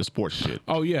had in the sports shit.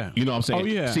 Oh yeah. You know what I'm saying? Oh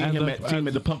yeah. Seeing As him a-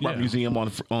 at the Punk Rock yeah. Museum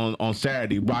on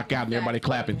Saturday, rock out and everybody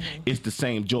clapping, it's the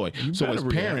same joy. So as better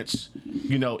react. parents,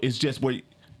 it's just where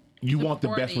you want the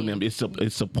best from them. It's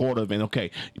supportive, and okay,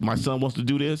 my son wants to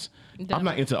do this. I'm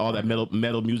not into all that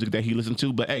metal music that he listens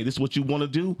to, but hey, this is what you want to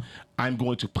do. I'm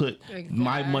going to put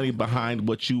my money behind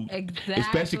what you,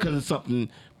 especially because it's something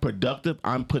productive.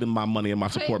 I'm putting my money and my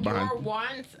support Put behind. your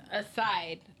wants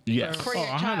aside. Yes. For your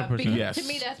 100%. child, because Yes. to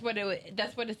me that's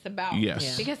what it's about. Yes.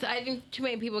 Yeah. Because I think too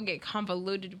many people get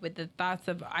convoluted with the thoughts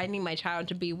of, I need my child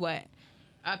to be what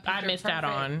I missed out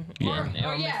on. Yeah.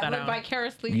 Or missed out live on.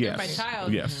 vicariously Yes. through my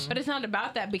child. Yes. But it's not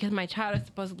about that, because my child is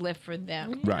supposed to live for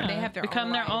them. Right. They have their become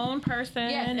own their life. own person.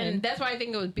 Yes, and that's why I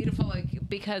think it was beautiful. Like,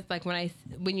 because like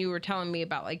when you were telling me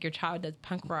about like your child does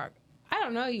punk rock, I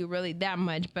don't know you really that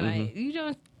much, but you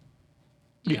don't.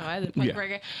 You know, as a punk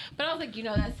rocker, but I was like,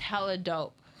 that's hella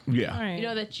dope. Yeah. Right. You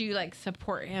know, that you like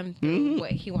support him through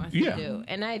what he wants Yeah. to do.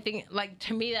 And I think, like,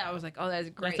 to me, that was like, oh, that's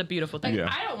great. That's a beautiful Like, thing.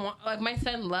 Yeah. I don't want, like, my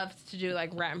son loves to do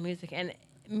like rap music, and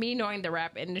me knowing the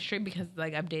rap industry, because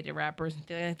like I've dated rappers and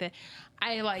things like that,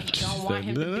 I like don't want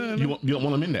him to be. You don't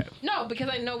want him in that. No, because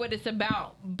I know what it's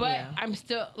about, but Yeah. I'm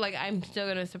still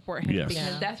gonna support him, Yes. because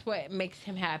Yeah. that's what makes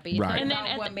him happy. It's Right. not And about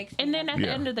then, what makes and then at Yeah.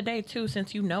 the end of the day, too,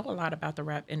 since you know a lot about the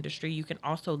rap industry, you can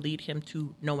also lead him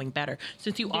to knowing better.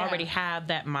 Since you already have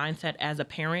that mindset as a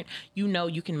parent, you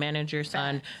can manage your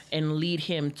son and lead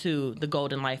him to the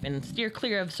golden life and steer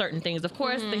clear of certain things. Of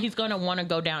course, that he's going to want to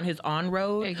go down his own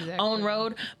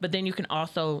road, but then you can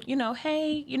also,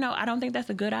 hey, I don't think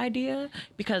that's a good idea,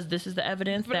 because this is the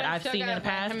evidence But that I I've still seen in the gotta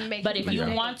let past. him make But his if you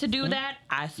mistakes. want to do that,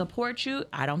 I support you.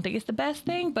 I don't think it's the best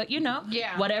thing, but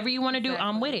whatever you want to do,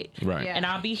 I'm with it. Right. Yeah. And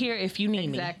I'll be here if you need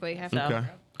exactly. me. So, Okay.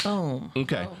 boom.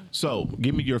 Okay. So,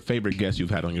 give me your favorite guest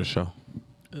you've had on your show.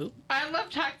 I love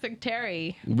Toxic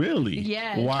Terry. Really?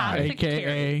 Yes. Why? Toxic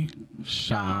AKA Sean.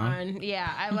 Sean. Yeah,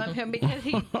 I love him because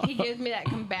he gives me that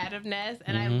combativeness,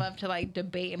 and I love to like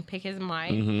debate and pick his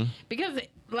mind. Because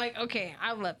like, okay,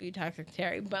 I love you, Toxic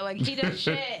Terry, but like he does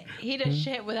shit. He does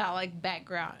shit without like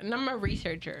background, and I'm a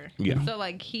researcher. Yeah. So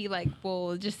like he like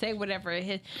will just say whatever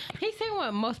he's saying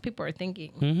what most people are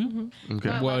thinking. Okay.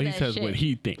 I Well, love he that says shit. what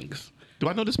he thinks. Do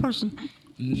I know this person?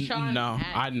 Sean No,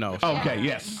 Aint. I know. Okay.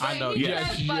 Yes. I know. He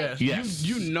Yes, does, like- yes.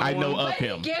 You know I know him. of But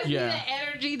him. he gives me Yeah. the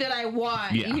energy that I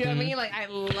want. Yeah. You know what I mean? Like I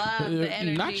love the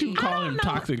energy. Not you call him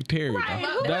Toxic Terry. Right,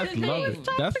 though. who That's is his name? lovely.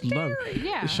 That's lovely.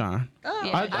 Yeah. Sean.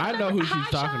 Yeah. I know who she's Hi,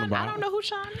 talking Sean. about. I don't know who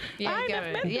Sean is. Yeah, I ain't get never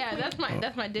it. met him Yeah, before.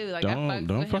 that's my dude. Like I fucks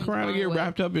Don't with fuck him around and get strong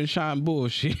wrapped up in Sean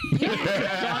bullshit.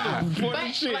 But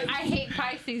like, I hate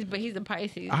Pisces, but he's a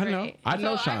Pisces. I know. right? I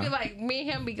know so Sean. I feel like me and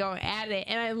him be going at it,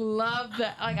 and I love the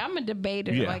like. I'm a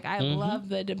debater. Yeah. Like I love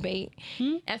the debate.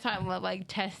 That's why I love like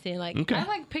testing. Like Okay. I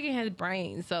like picking his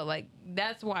brain. So like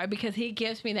that's why, because he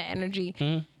gives me that energy.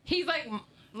 He's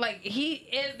like he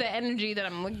is the energy that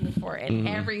I'm looking for in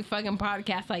every fucking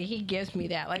podcast. Like he gives me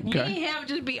that. Like me and him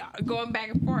just be going back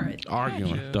and forth.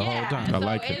 Arguing the whole time. I so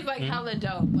like it's it. like hella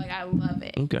dope. Like I love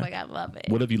it. Okay. Like I love it.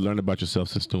 What have you learned about yourself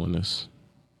since doing this?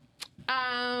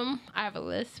 I have a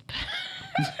lisp.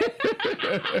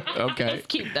 Okay. It's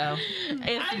cute though.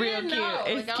 It's real cute.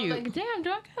 It's I cute. was like, damn, do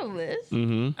I got a list?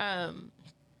 Mm-hmm.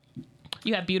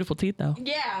 You have beautiful teeth though.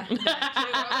 Yeah.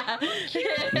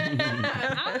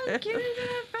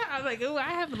 I was like, ooh, I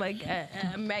have like a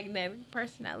magnetic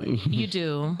personality. You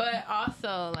do. But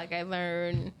also, like, I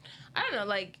learn, I don't know,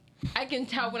 like, I can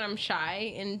tell when I'm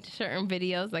shy in certain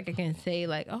videos. Like, I can say,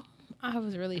 like, oh, I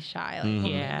was really shy. Like,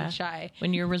 Yeah. really shy.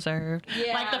 When you're reserved.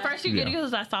 Yeah. Like the first few Yeah.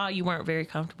 videos I saw, you weren't very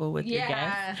comfortable with your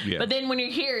guests. Yeah. But then when you're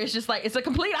here, it's just like, it's a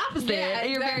complete opposite. Yeah,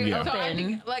 You're very Yeah. So I open.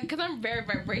 think, like, because I'm very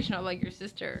vibrational, like your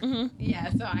sister. Yeah,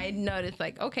 so I noticed,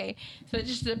 like, okay, so it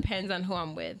just depends on who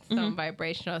I'm with. So I'm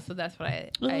vibrational, so that's what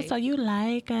I So you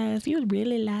like us. You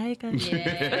really like us.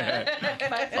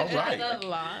 yeah. All right. A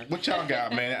lot. What y'all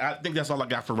got, man? I think that's all I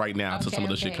got for right now until Okay, some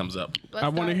of the shit okay. comes up. Let's I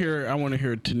want to start.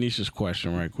 hear Tanisha's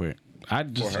question right quick. I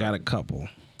just her. got a couple.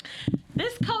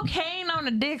 This cocaine on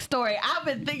the dick story, I've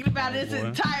been thinking about this boy.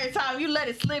 entire time. You let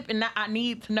it slip, and now I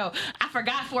need to know. I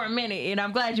forgot for a minute, and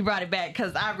I'm glad you brought it back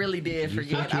because I really did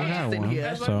forget. I was just sitting here.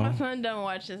 That's So- why my son don't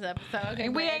watch this episode. Okay,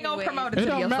 And we but ain't gonna anyways. promote it It to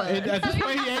don't your matter. son. At this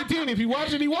point, he 18. If he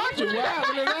watch it, he watch it. What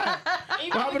happened to that? You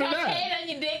What happened to put that? cocaine on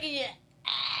your dick and your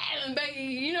ass, and baby,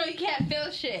 you know you can't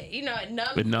feel shit. You know it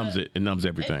numbs. It numbs it. It numbs It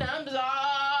everything. numbs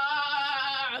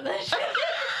all that shit.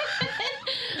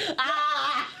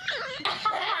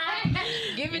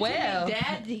 Give it Well. to me,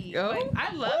 daddy. Oh. Like,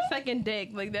 I love sucking dick.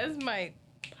 Like that's my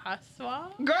passoir.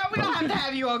 Girl, we gonna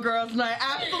have you on Girls Night.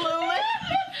 Absolutely.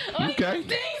 Okay.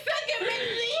 Dick sucking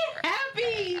makes me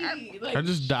happy. Like, I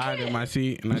just died in my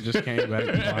seat and I just came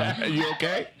back. You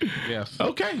okay? Yes.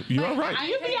 Okay. You all right?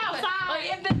 You be outside.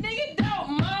 Like if the nigga don't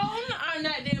moan, I'm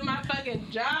not doing my fucking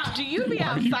job. Do you be Why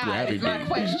are you outside? grabbing Is my me?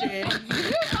 question. Do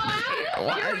you go out?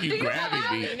 Why are Do you go grabbing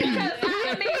out? me? Because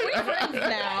I mean, we're friends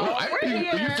now. Why We're you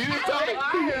here. see this, Tony?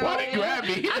 Why they grab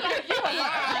me?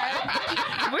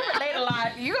 We relate a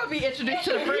lot. You're gonna be introduced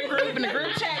to the friend group and the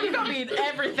group chat. You're gonna be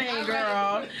everything,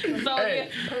 girl. So Hey.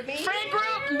 friend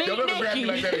group, meet Don't ever grab me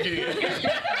like that Nikki. again.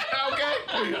 Okay?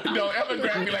 Don't ever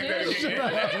grab me like that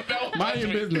again. Don't Mind your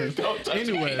touch me. business. Don't touch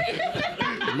Anyway,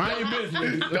 mind your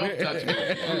business. me. Don't touch me.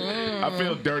 I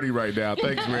feel dirty right now.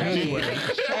 Thanks, Reggie.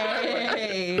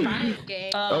 Hey.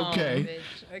 Okay. Okay.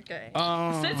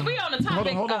 Since we on the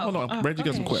topic, Hold on. Reggie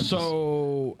got some questions.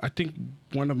 So I think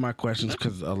one of my questions,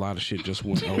 because a lot of shit just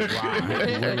went awry,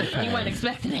 really You weren't fast,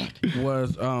 expecting it.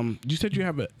 was you said you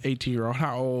have an 18-year-old.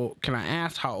 How old? Can I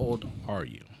ask how old are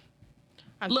you?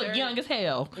 Look young as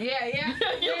hell. Yeah, yeah.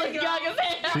 You look young as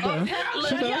hell. She does. Look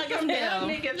She does. young as hell.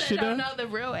 Niggas She that don't does. know the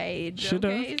real age. She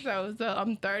Okay, so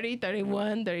I'm 30,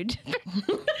 31, 32.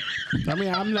 I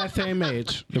mean, I'm that same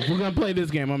age. If we're gonna play this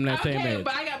game, I'm that same Okay, age.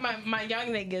 but I got my young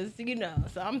niggas, you know.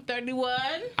 So I'm 31.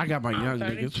 I got my young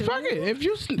 32. niggas. Fuck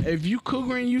it. If you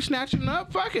cougar and you snatch them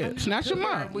up, fuck it. Snatch them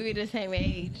up. We the same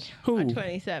age. Who? I'm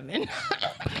 27.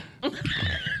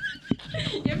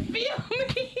 You feel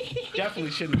me?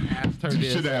 Definitely shouldn't have asked her You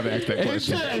this. should have asked that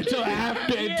question. Until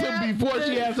after, until before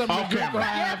she has something to Okay. drink or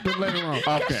after later on.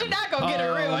 Okay. She's not gonna get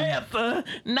a real answer.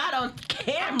 Not on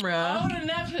camera. Old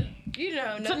enough to, you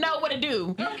know. To know what to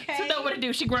do. Okay. To know what to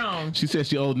do. She grown. She said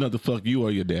she old enough to fuck you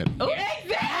or your daddy.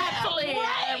 Exactly.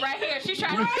 Right here. She's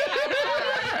trying to.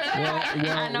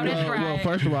 I know that's right. Well,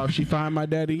 first of all, if she find my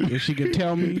daddy and she can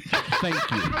tell me, thank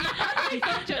you.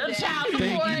 Child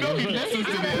Thank support. you. You know he listens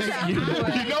to this. You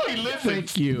know he listens.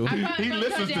 Thank you. He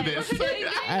listens to this. What's your daddy's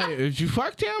name? Hey, if you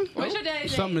fucked him, What's your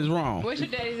daddy's something name? is wrong. What's your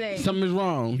daddy's name? Something is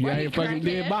wrong. You What, ain't he fucking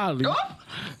dead crackhead? body. Oh,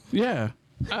 Yeah.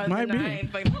 Might no, I be.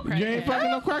 ain't fucking no You ain't crackhead.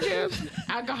 fucking no crackheads?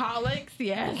 Alcoholics,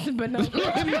 yes, but no.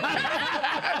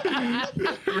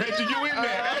 Reggie, you in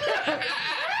there?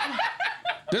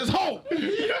 There's hope.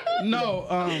 No,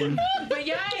 But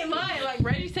y'all ain't lying. Like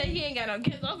Reggie said, he ain't got no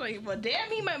kids. I was like, well, damn,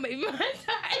 he might be my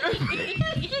type.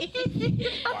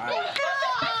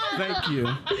 thank you.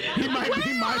 He might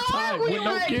be my type with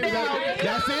no right kids. now?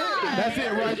 That's it. That's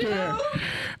it right there.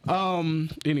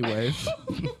 Anyways,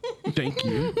 thank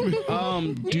you.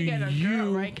 Do You got a girl,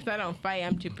 you? right? Because I don't fight.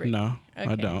 I'm too pretty. No, I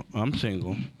Okay. don't. I'm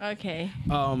single. Okay.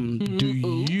 Do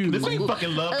you? This ain't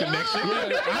fucking love connection.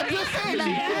 I'm just saying.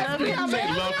 She asked me. This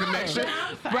ain't love connection.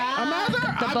 I'm asking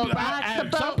her.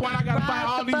 At some point, I gotta find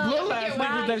all these little ass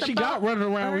niggas that she got running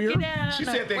around here. She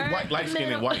said they white, light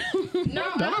skin and white. No,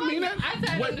 That don't mean that. I said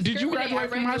I What, don't did you discriminate. graduate I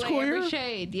from high school regulate every here?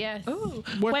 shade, yes.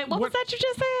 Wait, what was that you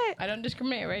just said? I don't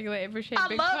discriminate. Regulate every shade. I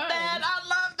big love pun. that. I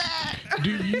love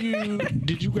that.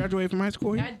 Did you graduate from high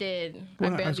school I here? did. What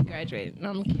I high barely school? graduated. No,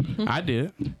 I'm kidding. I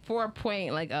did. 4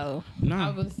 point, like, oh. No,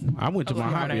 I I went to I was my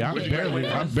hobby. I Where'd you barely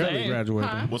graduate? graduated.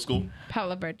 Huh? What school?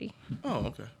 Palo Verde. Oh,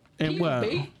 okay. And what?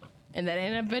 And that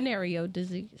ain't a venereal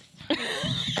disease.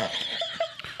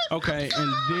 Okay,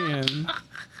 and then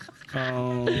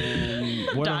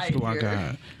what else do I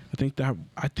got? I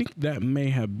think that may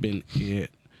have been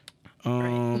it.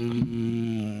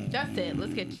 That's it.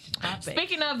 Let's get to the topic.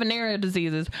 Speaking of venereal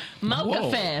diseases,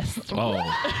 Mocha Fest. Oh,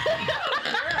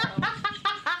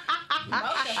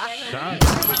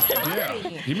 yeah.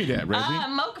 Give me that, Reggie.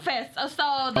 Mocha Fest.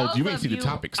 So those you ain't of see the you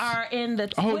topics. are in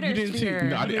the Oh, Twitter you didn't see? sphere.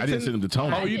 No, I didn't send them to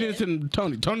Tony. Oh, you didn't send them to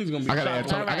Tony. Tony's gonna be. I gotta add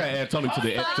Tony. I gotta add Tony to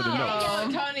the notes.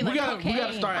 We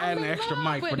gotta start adding an extra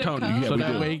mic for Tony, so we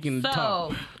that do. way he can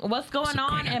talk. So, what's going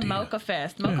on in idea. Mocha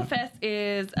Fest? Mocha Fest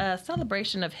is a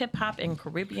celebration of hip hop and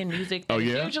Caribbean music that Oh,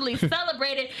 is yeah? usually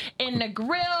celebrated in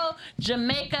Negril,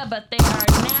 Jamaica, but they are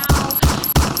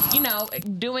now,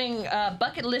 doing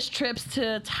bucket list trips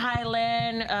to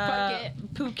Thailand,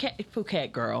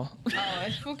 Phuket, girl. Oh,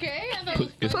 it's Phuket? I thought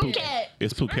it was Phuket.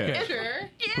 It's Phuket. Sure.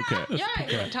 Phuket. Yeah, I'm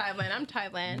from Thailand. I'm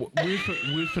Thailand.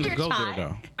 We're finna go Thai. there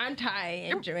though. I'm Thai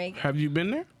in Jamaica. Have you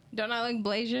been there? Don't I look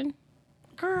Blasian?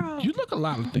 Girl, You look a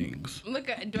lot of things. Do I look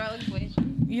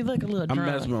Blasian? you look a little I'm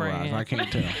drunk, mesmerized. friend. I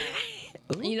can't tell.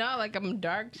 You know, like I'm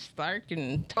dark, stark,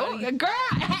 and Oh, tiny. girl,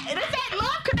 this ain't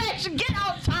love connection. Get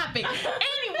on topic.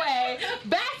 Anyway,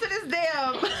 back to this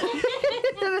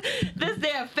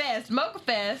damn fest. Mocha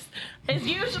Fest is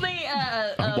usually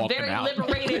a walking very out.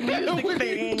 liberating music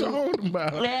thing, talking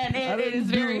about? and it is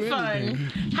very fun.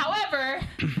 However,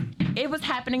 it was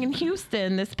happening in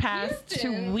Houston this past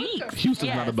Houston? 2 weeks. Houston's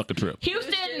Yes. not a bucket trip.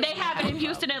 Houston, they have it in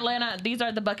Houston, Atlanta. These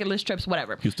are the bucket list trips,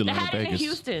 whatever. Houston, they Atlanta, had it in Vegas.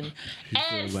 Houston.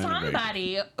 And Atlanta, Vegas.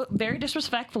 somebody, very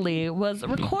disrespectfully, was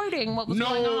recording what was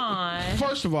going on.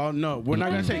 First of all, no. We're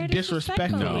not gonna say Very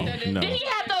disrespectfully. No, no. Did he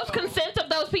have those consents of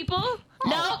those people?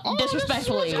 No,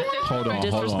 disrespectfully. Hold on.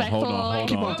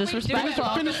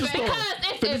 Disrespectful. Finish the story.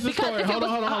 Because if Hold it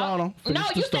on. was, No, no,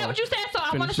 you you said what you said, so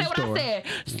I want to say what I said.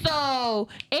 So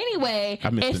anyway, I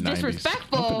missed it's the 90s. I'm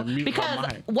disrespectful finna mute my because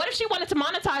mic. what if she wanted to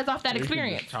monetize off that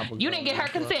experience? topic You didn't get her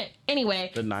consent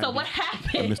anyway. The So what 90s. I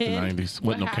happened? missed the 90s.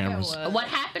 Wasn't no cameras. What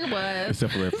happened was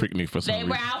Except for it freaked me for some they reason.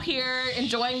 were out here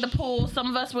enjoying the pool. Some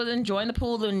of us was enjoying the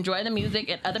pool, enjoying the music,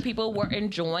 and other people were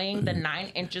enjoying the 9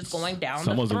 inches going down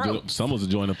the throat. Someone's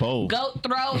enjoying the pole. Goat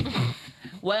throat.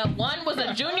 Well, one was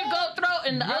a junior goat throat,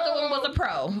 and the other one was a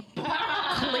pro.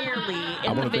 Clearly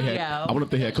in the video. I wonder if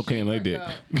they had cocaine like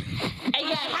that. And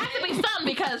yeah, it had to be something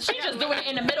because she just doing it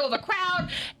in the middle of a crowd,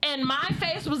 and my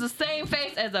face was the same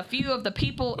face as a few of the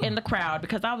people in the crowd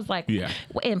because I was like, Yeah.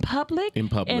 in public, in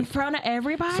front of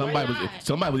everybody.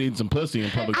 Somebody was eating some pussy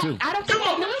in public too. I don't think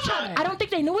they knew each other. I don't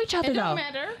think they knew each other It though. don't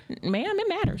matter. Ma'am, it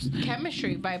matters.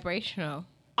 Chemistry, vibrational.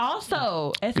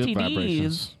 Also, STDs,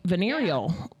 vibrations.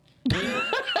 venereal.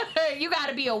 You got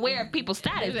to be aware of people's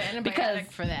status There's an because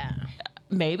antibiotic for that.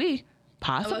 maybe,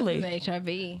 possibly, Unless it's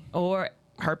HIV. or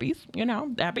herpes.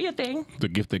 That'd be a thing. The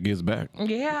gift that gives back.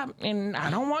 Yeah, and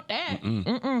I don't want that.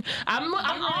 Mm-mm. I'm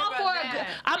all for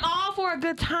I'm all for a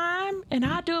good time, and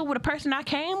I do it with a person I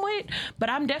came with. But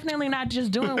I'm definitely not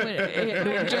just doing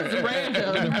with just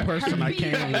random. The person I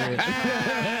came with.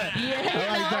 Yeah,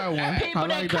 I like that one. People I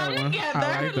like that come that one. together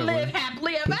I like that live one.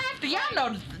 happily ever after. Y'all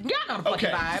know the fucking Okay,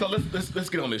 vibe. so let's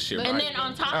get on this shit. And right? then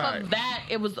on top All of right. that,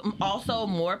 it was also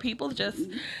more people just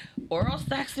oral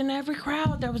sex in every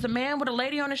crowd. There was a man with a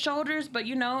lady on his shoulders, but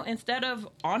instead of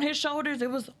on his shoulders, it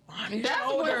was on his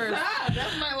shoulders.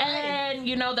 That's my life. And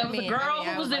there was a girl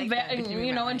who was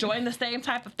enjoying the same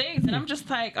type of things, and I'm just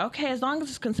like, okay, as long as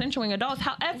it's consensuing adults.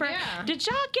 However, Yeah. did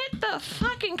y'all get the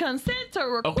fucking consent to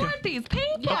record these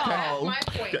people? Yeah, that's my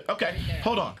point. Okay,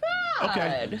 hold on.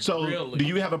 Okay, God. so Really? do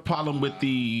you have a problem with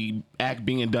the act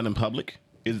being done in public?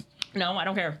 No, I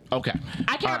don't care. Okay.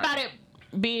 I care All right. about it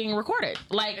being recorded,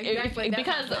 like Exactly, that's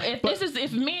because my point.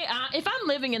 if I'm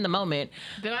living in the moment,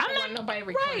 Then I I'm don't not want nobody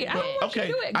recording right. I don't it. want you to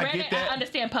Okay, do it. I Granted, get that. I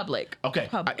understand public. Okay,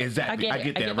 Public. exactly. I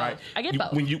get that, both. right? I get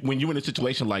both. When you're in a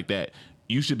situation like that,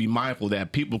 you should be mindful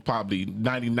that people probably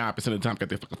 99% of the time got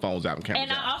their fucking phones out and cameras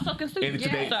And out. I also consume. in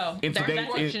today's so in there's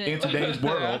today's that. in today's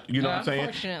world, you know what I'm saying?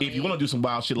 Unfortunately. If you want to do some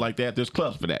wild shit like that, there's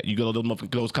clubs for that. You go to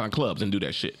those kind of clubs and do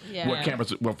that shit Yeah.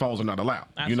 where phones are not allowed.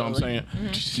 You know what I'm saying?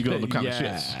 You go to those kind of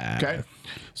Yeah. shits. Okay,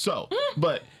 so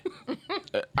but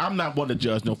I'm not one to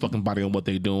judge no fucking body on what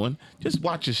they doing. Just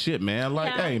watch your shit, man.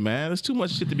 Like, Yeah. hey, man, there's too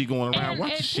much shit to be going around.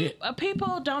 Watch your shit.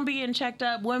 People don't be in checked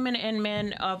up. Women and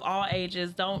men of all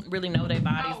ages don't really know their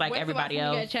bodies like everybody You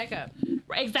else. get a checkup.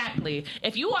 Exactly.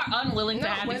 If you are unwilling to No,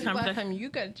 have when's these the last conversations, time you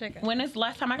got a checkup? when is the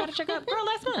last time I got a checkup? Girl,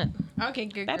 last month. Okay,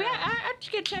 good. Baby, girl. I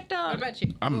just get checked up. What about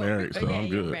you? I'm married, so Okay, I'm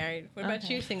you're good. married. What about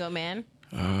you, single man?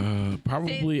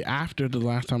 Probably after the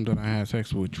last time that I had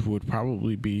sex, which would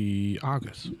probably be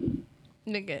August.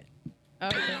 Nigga.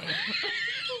 Okay.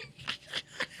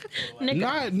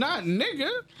 Not nigga.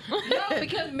 No,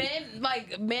 because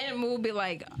men will be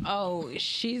like, oh,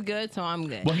 she's good, so I'm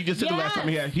good. Well, he just said the last time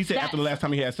he said after the last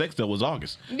time he had sex though was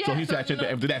August. Yeah, so he so said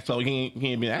after that, so he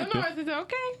ain't been active. No, it's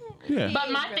okay. Yeah. But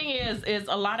my thing is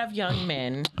a lot of young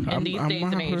men in these days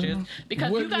and ages,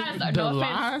 because What, you guys, the no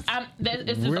lies? offense,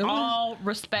 this is Really? all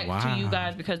respect to you Wow.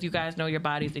 guys, because you guys know your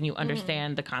bodies and you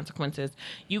understand the consequences.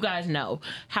 You guys know.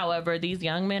 However, these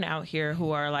young men out here who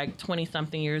are like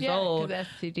 20-something years old 'cause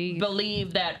STDs.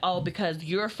 believe that, oh, because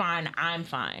you're fine, I'm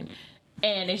fine.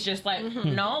 And it's just like,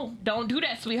 no, don't do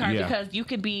that, sweetheart, Yeah. because you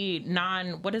could be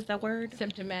what is that word?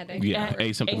 Symptomatic. Yeah,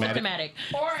 asymptomatic.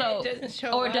 Or it doesn't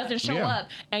show or it up. doesn't show Yeah. up,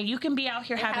 and you can be out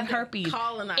here having hasn't herpes.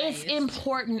 colonized. It's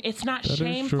important. It's not is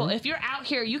shameful. true. If you're out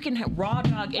here, you can raw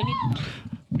dog any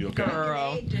You okay?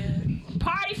 girl.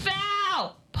 Party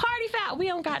foul. Party foul. We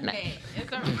don't got nothing. Hey,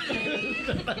 it's all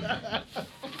right.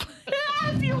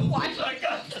 If you watch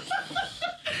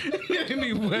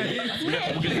Anyway. You're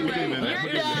done.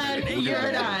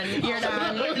 You're done. You're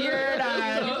done. You're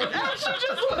done.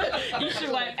 You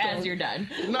should wipe as you're done.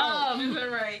 It's all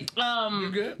right.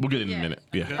 Good. We'll get it in a minute.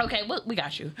 Yeah. Okay, we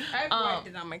got you. I wiped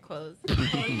it on my clothes.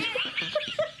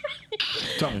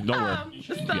 Tell me, don't worry.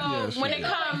 So when it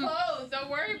comes, Clothes, don't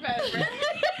worry about it, bro.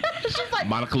 she's like,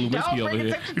 Monica Lewinsky over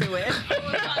here. to it.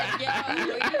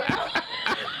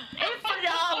 And for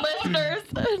y'all listeners,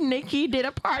 Nikki did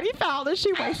a party foul and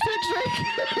she wasted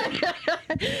a drink.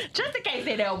 Just in case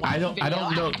they don't watch I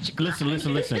don't know.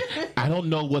 Listen. I don't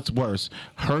know what's worse,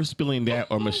 her spilling that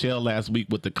or Michelle last week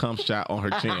with the cum shot on her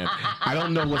chin. I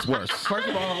don't know what's worse. First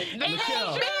of all,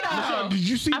 Michelle, Michelle, did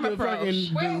you see I'm a the pro.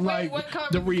 fucking Wait, what color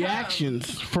the was the cum?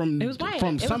 reactions from It was white.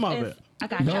 some of it? I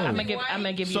got you. No. I'm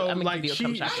gonna give you. So I'm gonna like give you a she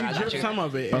cum shot. I got dripped you. some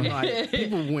of it, and like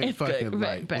people went It's good. fucking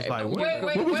Right, like, babe. was like,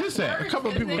 Wait, What was this at? A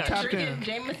couple of people tapped drinking in.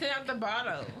 Jameson out the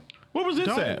bottle. What was this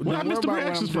Don't, at? Where I don't missed the worry about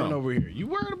reactions what I'm doing from? over here. You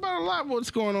worried about a lot what's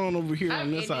going on over here I'm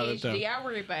on this side of town. ADHD. I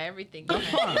worry about everything. That's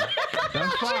fine.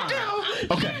 That's fine.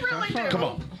 Okay, come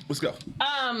on, let's go.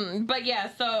 But yeah,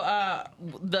 so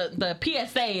the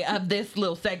PSA of this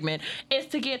little segment is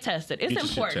to get tested. It's Get your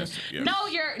shit important. tested,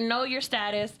 yes. Know your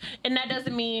status, and that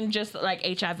doesn't mean just like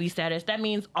HIV status. That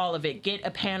means all of it. Get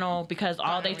a panel, because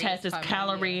all they Gonorrhea, test is chlamydia.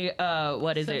 calorie.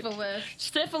 What is Syphilis. it?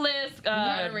 Syphilis,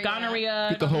 Gonorrhea.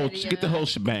 gonorrhea. Get the whole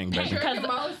shebang, baby. Because,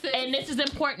 Trichomoniasis. and this is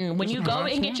important. When you go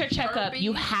and get your checkup,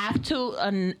 you have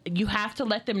to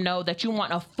let them know that you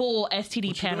want a full STD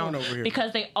you panel, doing over here?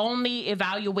 because they only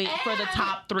evaluate for the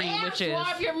top 3, and which is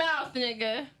swab your mouth,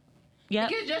 nigga. yep.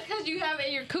 Because just because you have it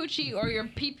in your coochie or your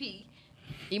pee-pee,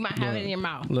 you might have it in your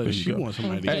mouth. Look, she wants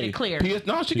somebody. Get it clear.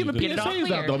 No, she giving Get it all PSAs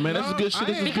clear. out though, man. That's No, good shit. I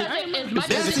This is ain't- good. Because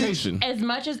It's education. as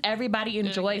much as everybody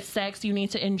enjoys sex, you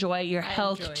need to enjoy your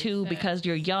health enjoy too, sex. because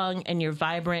you're young and you're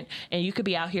vibrant, and you could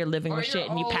be out here living Or with shit you're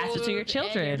and you pass it to your old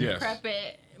children. and you're Yes.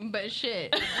 decrepit, but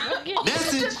shit.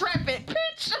 Decrepit,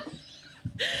 bitch.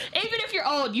 Even if you're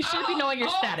old, you should be knowing your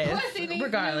status, Pussy needs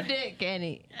regardless. new dick,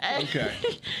 Annie. Okay.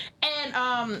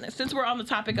 And since we're on the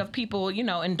topic of people,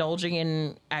 indulging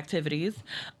in activities,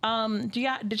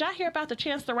 did y'all hear about the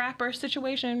Chance the Rapper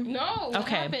situation? No, what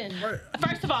Okay. happened?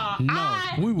 First of all, No,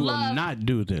 I we will love, not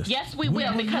do this. Yes, we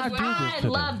will, because not do this I today.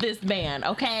 love this man.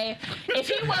 Okay, if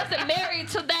he wasn't married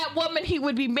to that woman, he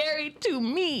would be married to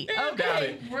me.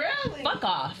 Okay, Really? fuck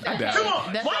off. I doubt it.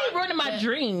 That's- Why are you ruining my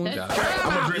dreams?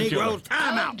 I'm a drink killer.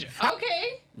 Time out.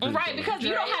 Okay. Right, because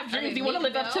you don't have dreams you want to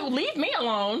live up to. Leave me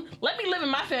alone. Let me live in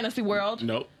my fantasy world.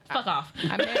 Nope. Fuck off.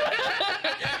 I mean,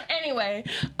 Anyway,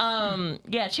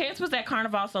 yeah, Chance was at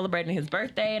Carnival celebrating his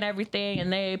birthday and everything,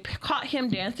 and they caught him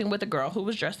dancing with a girl who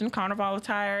was dressed in Carnival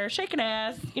attire, shaking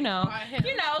ass,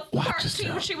 Watch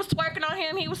yourself. she was twerking on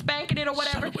him, he was spanking it or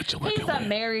whatever. up what you're working He's a with.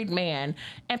 married man,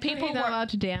 and people he's not were allowed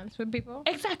to dance with people.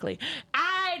 exactly.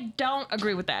 I don't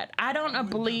agree with that. I don't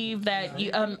believe that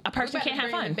a person can't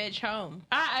have fun. The bitch home.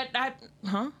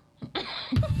 Huh?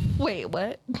 Wait,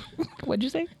 what? What'd you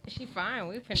say? She fine.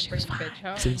 We finna bring the bitch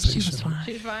home. Sensational.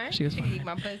 She's fine. She was She fine. eat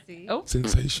my pussy. Oh.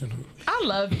 Sensational. I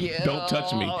love you. Don't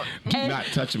touch me. Do And not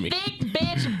touch me. Thick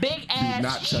bitch, big not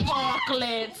ass touch me.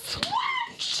 chocolates.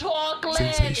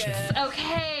 Chocolates. Sensational.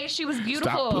 Okay, she was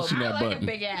beautiful. Stop pushing I that like a button.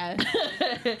 big ass.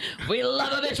 We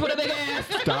love a bitch with a big ass.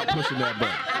 Stop pushing that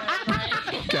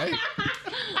button. Okay.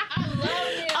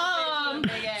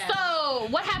 Big ass. So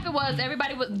what happened was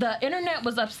the internet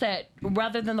was upset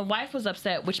rather than the wife was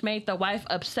upset, which made the wife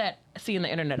upset seeing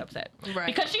the internet upset. Right.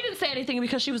 Because she didn't say anything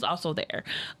because she was also there.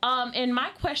 And my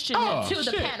question Oh, to the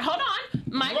shit. panel, hold on.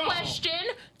 My Wrong. question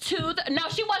to the, no,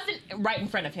 she wasn't right in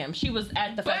front of him. She was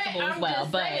at the But festival as I'm well.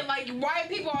 just But saying, like, why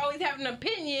people always have an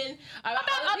opinion about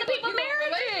other people's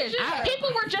marriages. People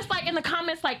were just like in the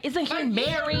comments, like, isn't he Like, you don't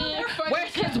know married? their fucking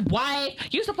Where's his wife?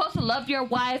 You supposed to love your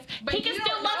wife. But He can you still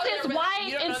don't love know his their- wife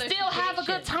you don't and know their still have a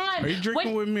good situation. time. Are you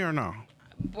drinking with me or no?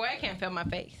 Boy, I can't feel my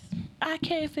face. I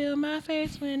can't feel my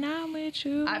face when I'm with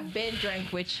you, I've been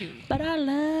drank with you. but I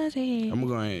love it. I'm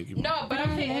going to No, but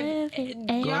I'm saying,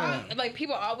 Go y'all, ahead. like,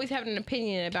 people always have an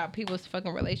opinion about people's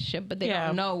fucking relationship, but they Yeah.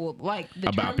 don't know, like, the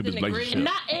About terms people's and agreements.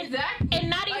 relationship. And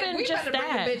not Like, even we just better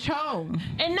bring that. the bitch home.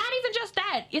 And not even just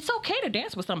that. It's okay to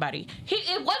dance with somebody.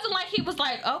 It wasn't like he was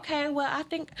like, okay, well, I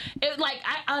think it like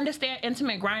I understand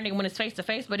intimate grinding when it's face to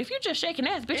face, but if you're just shaking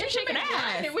ass, bitch, you're shaking Intimate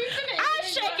ass. grinding. We finna I'm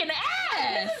intimate shaking grind.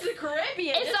 ass. This is the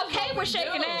Caribbean. It's This is okay what we're we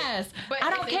shaking do. ass. But I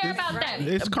don't care about that.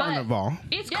 It's But Carnival.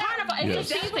 It's Yeah. Carnival. It's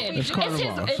Yes. his season. It's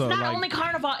Carnival, It's so, not like- only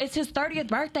Carnival. It's his 30th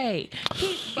birthday.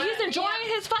 He's enjoying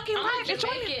his fucking I'm life.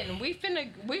 Enjoying it. Jamaican. We finna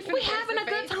We having a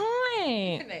good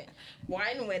time.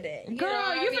 Wine with it. You know Girl,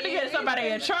 what you I finna mean? get somebody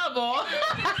in trouble.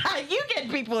 You get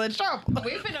people in trouble.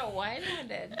 We finna wine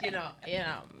with it. You know.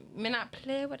 Me not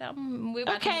play with them. We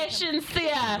about Okay, to-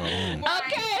 Shinsia.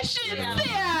 Okay,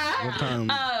 Shinsia. What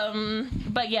time?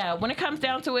 But yeah, when it comes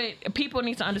down to it, people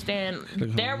need to understand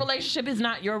their relationship is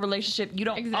not your relationship. You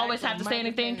don't Exactly. always have to say My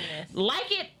anything. defending this.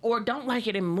 Like it or don't like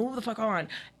it and move the fuck on.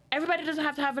 Everybody doesn't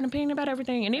have to have an opinion about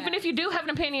everything. And even if you do have an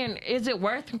opinion, is it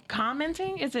worth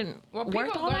commenting? Is it Well, worth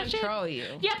people all gonna that shit? troll you.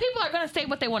 Yeah, people are going to say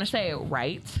what they want to say,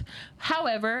 right?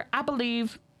 However, I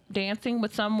believe dancing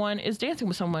with someone is dancing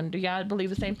with someone. Do y'all believe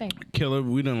the same thing? Killer,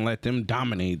 we didn't let them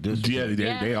dominate this. Yeah,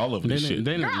 they all over They this didn't, shit.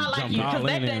 they didn't Girl, I like jump you because all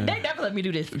they in there. never let me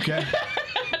do this. Okay.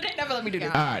 They never let me do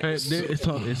this. All right.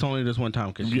 It's only this one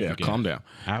time. Yeah, calm down.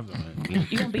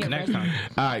 You gonna be a Next time.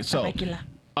 All right, so regular.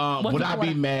 would I be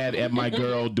what? mad at my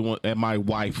girl at my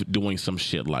wife doing some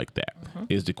shit like that?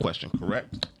 Is the question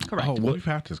correct? Correct. Oh, we've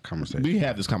had this conversation. We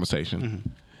had this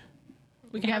conversation.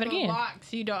 We can have it again.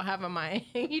 Locks, you don't have a mind.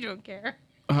 You don't care.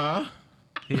 Huh?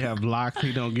 He have locks.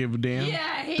 He don't give a damn.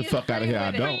 Yeah, The fuck outta here,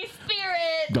 I don't. Free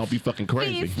spirit. Don't be fucking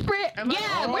crazy. Free spirit.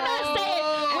 Yeah, we're not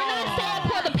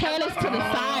saying put the panties to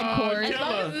the side,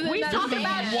 Corey. We talking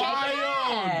about shaking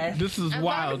ass. This is As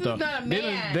wild long though. as it's not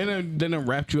a They man. done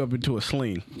wrapped you up into a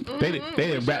sling. They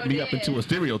didn't wrap me up into a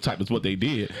stereotype. Is what they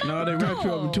did. No, they wrapped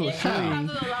you up into a sling.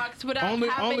 The locks without Only,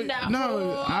 having that no,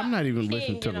 whole I'm not even thing,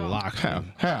 listening to you the know? locks. How?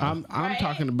 I'm Right?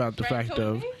 talking about the Right, fact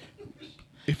of Tony?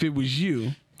 if it was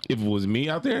you. If it was me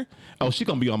out there, oh, she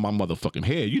gonna be on my motherfucking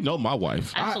head. You know my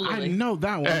wife. I Absolutely. know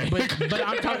that one, but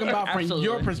I'm talking about from Absolutely.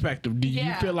 your perspective. Do you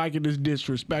Yeah. feel like it is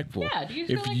disrespectful? Yeah, do you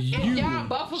feel if like it's you, Yeah,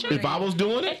 both agree. If I was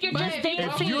doing If it, you're But just if you-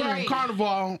 dancing, if you're at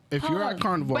Carnival,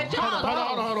 But y'all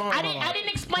hold on. I didn't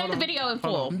explain the video in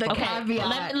full. The Okay,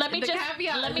 caveat. let me The just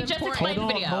caveat let me is just important. explain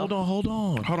the video. hold on.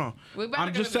 Hold on. We about I'm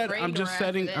to go just to the setting. I'm brain just door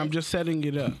setting. after I'm this. just setting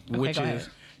it up, which go is ahead.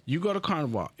 you go to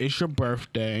Carnival. It's your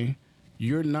birthday.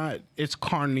 You're not. It's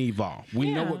Carnival.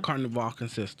 We know Yeah. what Carnival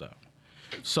consists of.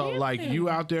 So like you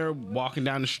out there walking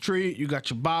down the street, you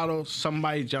got your bottle.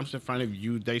 Somebody jumps in front of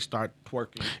you. They start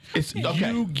twerking. It's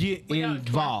okay. You get We don't twerk, we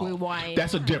involved. whine.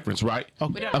 That's a difference, right?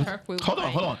 We don't twerk, we Hold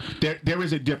whine. on. There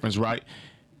is a difference, right?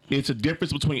 It's a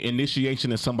difference between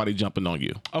initiation and somebody jumping on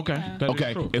you. Okay. that is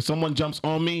Okay, true. if someone jumps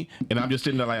on me and I'm just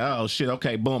sitting there like, oh shit,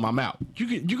 okay, boom, I'm out.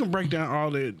 You can break down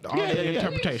all the Yeah.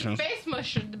 interpretations. Face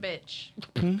musher the bitch.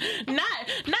 Not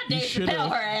Dave Chappelle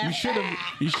her ass.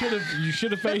 You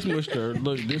should have face mushed her.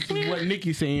 Look, this is what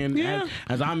Nikki's saying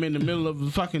as I'm in the middle of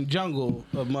the fucking jungle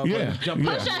of motherfuckers Yeah, jumping.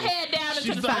 yeah. Push her head down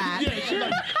into the like, side.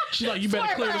 yeah, she's like, you better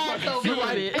Swerve clear the her ass fucking over field. a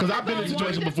little bit. Because I've been in a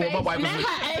situation before. My wife Now was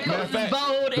her ankles matter of is fact,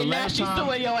 bowed the and now last she's time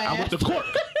suing your I went to ass. court.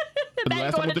 The Now last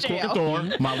you time I went to going court to with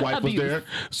Thor, my wife was Abuse. there.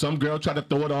 Some girl tried to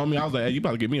throw it on me. I was like, hey, you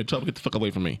about to get me in trouble. Get the fuck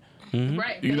away from me.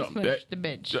 Right, You face know, mush the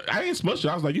bitch. I ain't smushed her.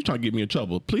 I was like, you trying to get me in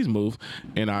trouble. Please move.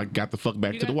 And I got the fuck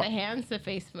back You to got the the wife. hands to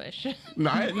face mush. No,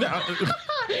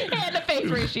 And the face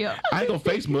ratio. I ain't gonna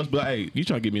face much, but hey, you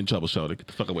trying to get me in trouble, Shorty. Get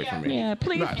the fuck away from me. Yeah,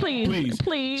 please, Nah,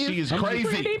 please. She is crazy.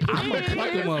 Pretty, I'm gonna please.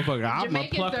 pluck the motherfucker. I'm gonna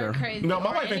Jamaicans pluck are her. crazy. No, my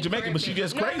Or wife ain't any Jamaican, but she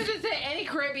just Caribbean. crazy. No, I'm just saying any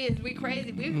Caribbeans, we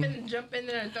crazy. We've been jump in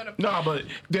there and throw the. No, but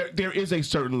there is a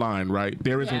certain line, right?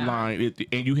 There is a Yeah. line,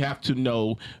 and you have to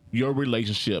know your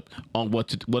relationship on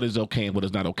what is okay and what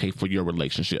is not okay for your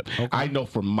relationship. I know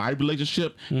for my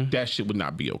relationship, that shit would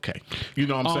not be okay. You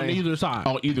know what I'm On saying? either side.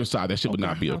 On either side, that shit would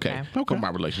not be okay. Okay. For my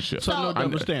That's relationship. So no So-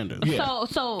 double standards. Yeah.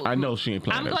 So I know she ain't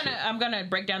playing that shit. I'm gonna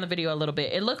break down the video a little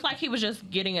bit. It looked like he was just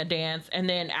getting a dance, and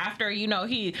then after he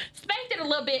spanked it a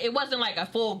little bit. It wasn't like a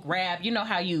full grab. You know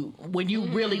how when you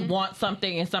really want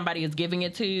something and somebody is giving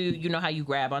it to you, you know how you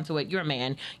grab onto it. You're a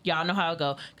man. Y'all know how it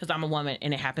go because I'm a woman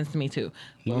and it happens to me too.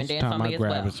 Women Most dance time on I me as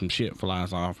grab well. it, some shit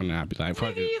flies off, and I'd be like,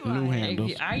 "Fuck it, new Like,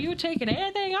 handles." are you taking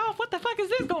everything off? What the fuck is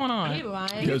this going on? He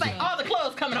lying. There's It's like all the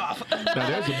clothes coming off. Now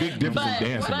there's a big difference in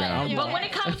dancing now. But when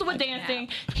it comes with dancing,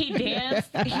 he danced,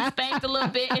 he spanked a little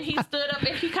bit, and he stood up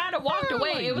and he kind of walked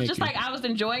away. It was just like I was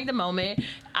enjoying the moment,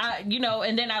 and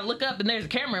then I look up and there's a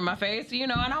camera in my face,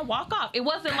 and I walk off. It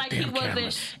wasn't like he wasn't.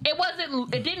 cameras.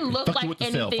 It didn't look Fuck you like with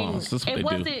the cell anything. phones. That's what It they do.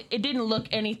 wasn't. It didn't look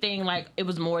anything like it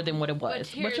was more than what it But was,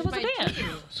 here's which it was a my dance.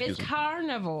 tea. It's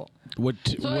Carnival. What?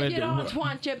 So if you don't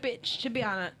want your bitch to be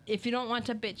on it, if you don't want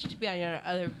a bitch to be on your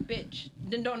other bitch,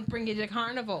 then don't bring it to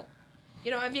Carnival.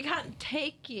 If you can't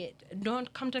take it,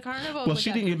 don't come to Carnival. Well, with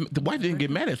she that. didn't get. The wife didn't get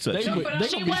mad at such. They She- would- they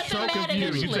She gonna be wasn't so mad confused.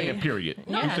 initially. You're saying period.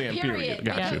 No, You're saying period.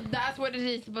 Got because you. that's what it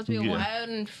is. Supposed to be Yeah. wild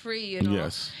and free,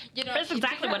 Yes. That's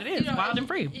exactly what it is, wild and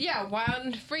free. Yeah, wild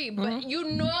and free. But you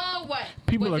know what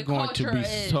People what are the going to culture be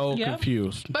is. so Yep.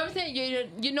 confused. But I'm saying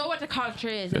you know what the culture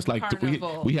is. It's of like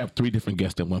Carnival. we have 3 different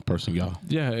guests in one person, y'all.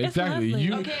 Yeah, exactly. lovely.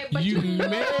 You Okay, but you you may know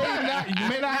not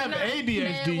have not ADHD.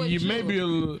 mad with You may you. be a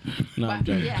little. No, I'm But,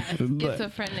 joking. yeah, But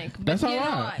schizophrenic. But that's you all know,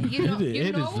 right. You know, It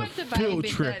you know is a what the field vibe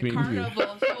is trip at in here.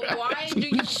 Carnival. So why do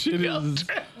you shit is.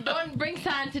 don't bring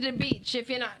sand to the beach if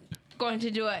you're not going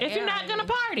to do it? If you're not gonna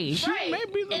party, Right. may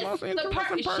be the It's most the interesting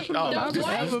party. person Oh, The this is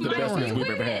wife the might best be thing we've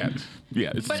with ever it. had.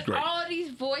 Yeah, this is But great. all these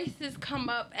voices come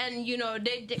up, and they Look at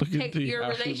dictate the- your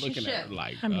how she's looking relationship. at it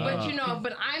like, But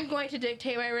I'm going to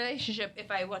dictate my relationship. If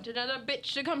I want another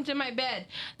bitch to come to my bed,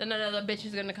 then another bitch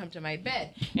is gonna come to my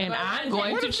bed. and If I I'm want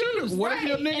going What to if you? choose. What if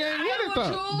your Right, nigga and ain't I with it will though?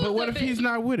 choose But what the if he's bitch.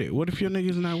 not with it? What if your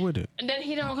nigga's not with it? And then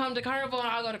he don't come to Carnival, and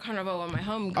I'll go to Carnival with my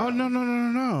home girl. Oh no.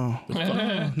 No.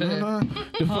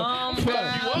 The fuck.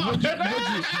 What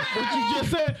you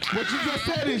just said? What you just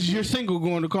said is you're single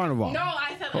going to Carnival. No,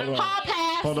 I said Hold on. hall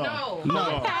pass. Hold on. No. No.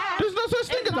 Hall pass. There's no such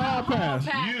thing as a hall pass.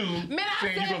 You Man, I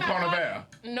saying you said gonna my Carnival?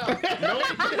 No.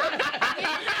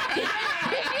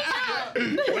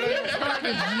 What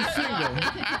you single?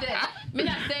 Me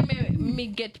not say me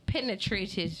get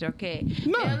penetrated, okay?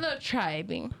 No. Me a little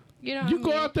tribing. You know You what go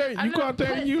I mean? out there- A you go little out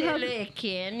there and you pussy have-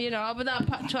 licking, but not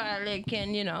patchouli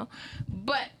licking,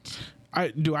 But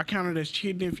Do I count it as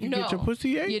cheating if you no, get your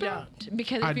pussy ate? you though? don't.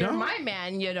 Because I if you're don't? my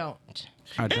man, you don't.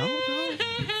 I don't.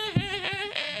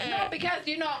 No, because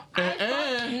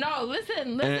no,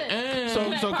 listen.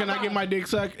 So can I get my dick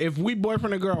sucked? If we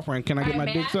boyfriend and girlfriend, can I get Alright,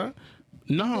 my dick man. sucked?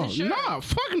 No, Sure. no,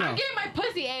 fuck no. I'm getting my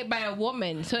pussy ate by a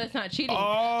woman, so it's not cheating.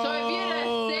 So if you're the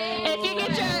Oh.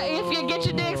 same, If you get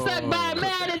your dick sucked by a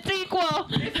man, it's equal.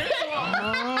 Click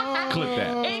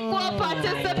that. Equal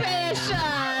participation.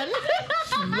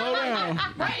 Slow down.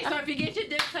 right. So if you get your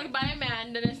dick sucked by a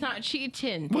man, then it's not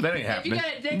cheating. Well, that ain't If you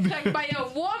happening. get a dick sucked by a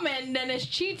woman, then it's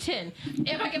cheating.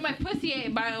 If I get my pussy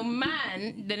ate by a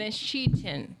man, then it's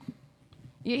cheating.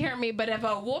 You hear me? But if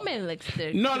a woman licks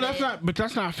the No, clit- that's not. But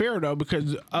that's not fair though,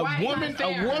 because Why it's not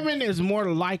fair? a woman is more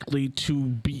likely to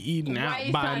be eaten Why out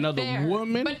it's by not another fair?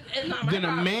 woman But it's not my than a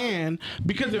problem. man.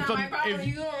 Because It's if not my problem. if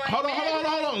You don't like hold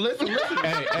men. on, listen.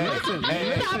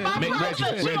 Make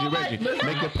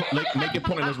Reggie, make your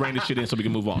point and let's rein this shit in so we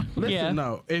can move on. Listen, Yeah.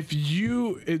 no. If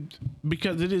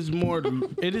because it is more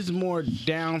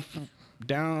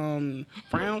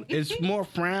frowned. It's more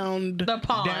frowned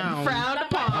Upon. down. Frowned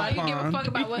Not my fault. You give a Upon. fuck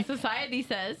about what society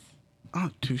says. Oh,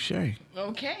 touche.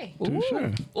 Okay. Touche.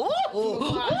 Next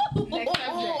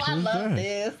subject. I love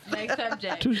this. Next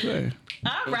subject. Touche.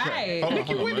 All right. Hold on, Nikki,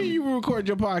 hold on, when do man. you record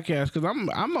your podcast? Because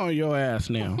I'm on your ass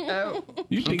now.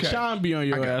 You think Okay. Sean be on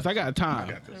your I got ass? I got time.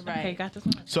 Okay, Right. got this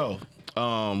one. So,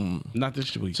 Not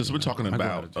this week. since we're talking I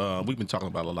got about, we've been talking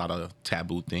about a lot of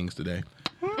taboo things today.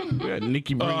 Yeah,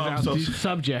 Nikki brings out so- these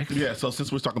subjects. Yeah. So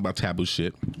since we're talking about taboo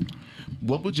shit,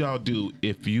 what would y'all do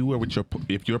if you were with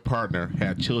if your partner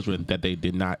had children that they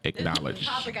did not This is the acknowledge?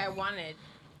 topic I wanted.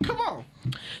 Come on.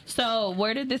 So,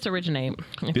 where did this originate?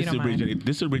 If you don't mind.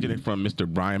 This originated from Mr.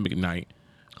 Brian McKnight,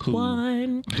 who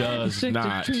One does such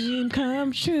not a dream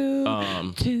come true.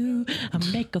 Two, I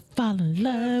make her fall in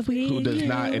love with who does you.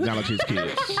 not acknowledge his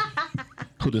kids.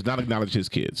 Who does not acknowledge his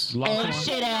kids. Ain't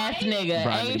shit ass nigga.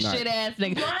 Brian Ain't McKnight. shit ass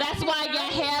nigga. That's why your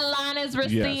hairline is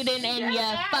receding and your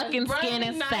Yes, fucking Brian skin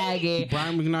is McKnight. saggy.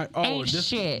 Brian McKnight. Oh, Ain't this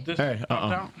shit. This Hey,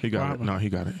 he got it. No, he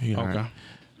got it. He all Okay. right.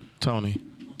 Tony,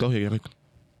 go ahead.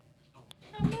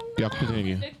 Y'all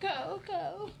continue. Go.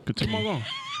 Continue. Come on.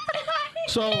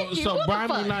 So Brian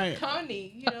McKnight,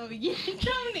 Tony, you know,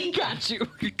 Tony.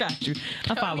 Got you.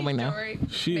 I'm following now.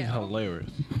 she's hilarious.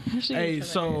 She Hey, is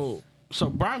so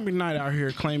Brian McKnight out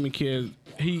here claiming kids.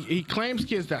 He claims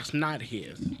kids that's not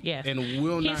his. Yes. And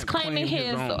will He's not claiming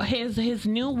claim his own. his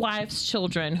new wife's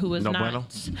children, who is No not bueno.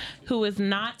 who is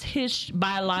not his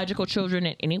biological children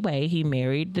in any way. He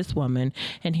married this woman,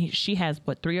 and she has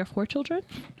what, 3 or 4 children?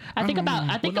 I think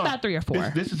about 3 or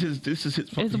 4. This is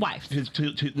his wife. This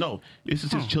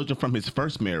is his children from his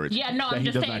first marriage. Yeah, no, that I'm he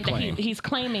just does saying not that claim. he's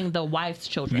claiming the wife's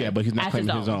children. Yeah, but he's not as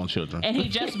claiming his own children. And he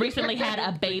just recently had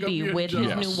a baby your with job.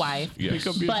 his new wife. Yes.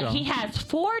 But he has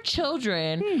 4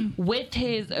 children with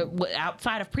his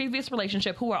outside of previous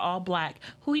relationship who are all black,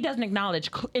 who he doesn't acknowledge,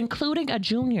 including a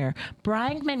junior,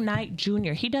 Brian McKnight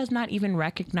Jr. He does not even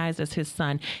recognize as his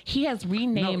son. He has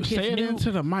renamed his say it new.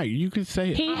 into the mic. You can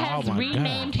say it. He has Oh my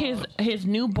renamed God. his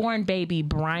newborn baby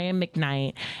Brian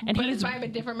McKnight, and But he's it's by a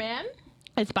different man.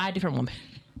 it's by a different woman.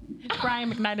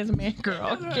 Brian McKnight is a man,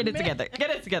 girl. Get it together. Get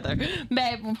it together.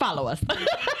 Babe, follow us.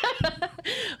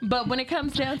 But when it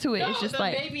comes down to it, it's just the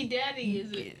like baby daddy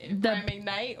is Brian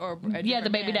McKnight or a yeah, the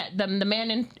different baby man? that the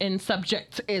man in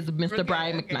subject is Mr. Okay,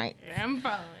 Brian okay. McKnight. I'm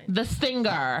following. The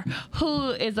singer, who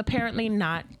is apparently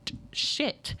not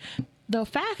shit. The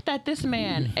fact that this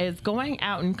man is going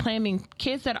out and claiming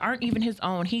kids that aren't even his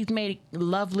own, he's made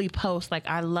lovely posts like,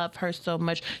 I love her so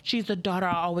much. She's the daughter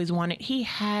I always wanted. He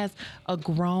has a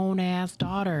grown ass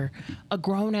daughter, a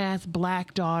grown ass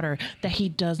black daughter that he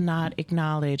does not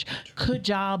acknowledge. Could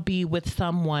y'all be with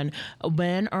someone, a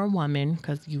man or woman,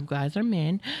 because you guys are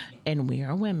men and we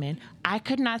are women. I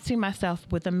could not see myself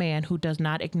with a man who does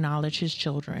not acknowledge his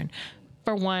children.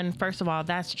 For one, first of all,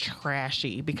 that's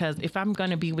trashy, because if I'm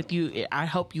going to be with you, I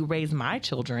hope you raise my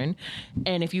children.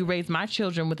 And if you raise my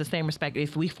children with the same respect,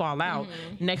 if we fall out,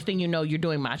 next thing you know, you're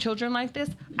doing my children like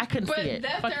this, I couldn't But see it.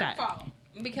 that's Fuck their that. fault.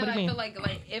 Because What do you I feel mean?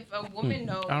 like if a woman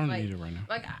knows, I don't like, need it right now.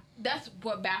 like that's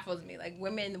what baffles me. Like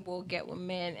women will get with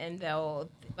men and they'll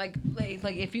like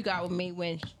if you got with me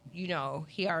when you know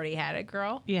he already had a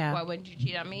girl. Yeah. Why wouldn't you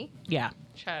cheat on me? Yeah.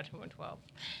 Shout out to 112.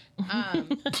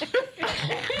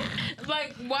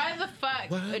 Like, why the fuck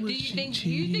do you think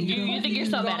You think you're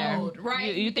so better. gold,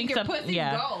 right? You think your so- pussy's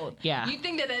yeah. gold. Yeah. You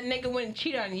think that nigga wouldn't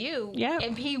cheat on you Yeah.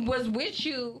 if he was with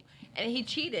you and he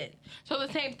cheated. So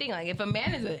the same thing, like if a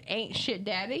man is an ain't shit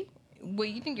daddy, well,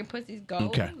 you think your pussy's gold?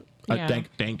 Okay. Yeah.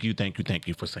 Thank you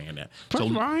for saying that. First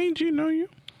of all, I ain't you know you.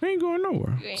 I ain't going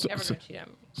nowhere. You ain't So- never so- gonna cheat on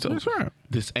me. So That's right.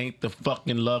 this ain't the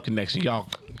fucking love connection, y'all.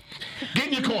 Get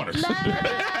in your corners.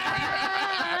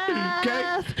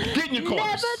 Okay, get in your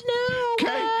corners. Never knew Okay.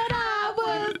 what I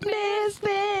was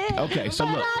missing. Okay, so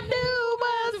what look. I knew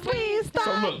was we So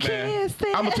start look, man.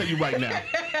 kissing. I'm gonna tell you right now.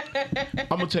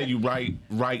 I'm gonna tell you right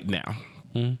now.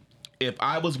 If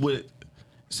I was with,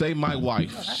 say, my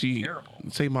wife,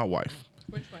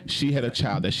 Which one? she had a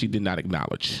child that she did not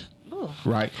acknowledge,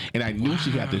 right? And I knew she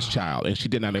had this child, and she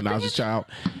did not acknowledge this child.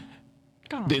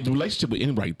 The relationship would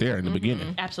end right there in the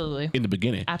beginning. Absolutely. In the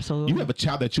beginning, Absolutely. you have a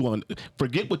child that you want.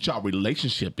 Forget what y'all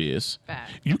relationship is.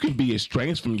 Fact. You can be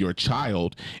estranged from your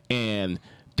child, and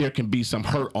there can be some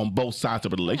hurt on both sides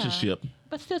of a relationship.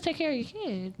 But still take care of your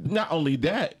kid. Not only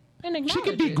that, And she acknowledge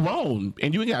could be it. grown,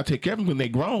 and you ain't gotta take care of them when they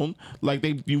grown. Like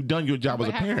you've done your job We as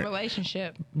a have a parent.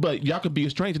 relationship. But y'all could be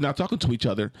estranged and not talking to each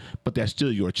other, but that's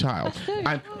still your child. still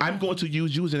your I'm going to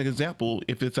use you as an example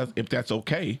if that's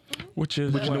okay. Which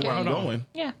is But you know where I'm hold on. going.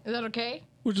 Yeah. Is that okay?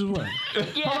 Which is what?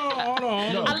 Yeah. Hold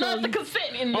on. No. I love the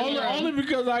consent in Only, there. only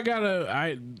because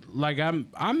I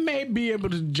may be able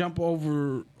to jump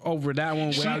over that one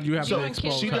without you having So to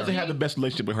expose she her. doesn't have the best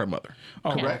relationship with her mother.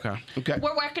 Oh, Correct? okay. Okay.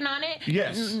 We're working on it.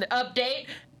 Yes. Update.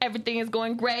 Everything is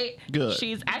going great. Good.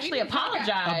 She's actually You can talk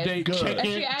apologized. Update, Good. check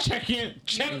She in, actually-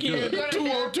 check in,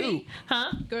 202.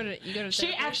 Huh? You go to She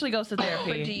therapy? actually goes to But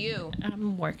therapy. do you?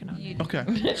 I'm working on it. Okay.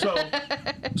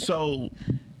 So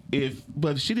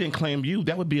but if she didn't claim you,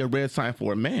 that would be a red sign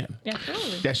for a man.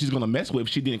 Absolutely. That she's gonna mess with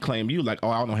if she didn't claim you. Like, oh,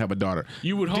 I don't have a daughter.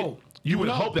 You would hope. You would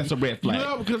hope that's a red flag. You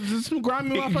know, because there's some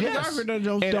grimy motherfuckers Yes. out there that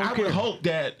don't And I care. would hope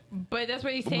that But that's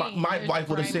what he's saying. my There's wife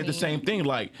would have said the grimy. same thing.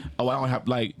 Like, oh, I don't have,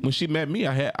 like, when she met me,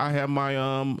 I had my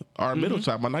our middle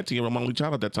child, my 19-year-old, my only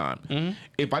child at that time.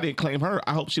 If I didn't claim her,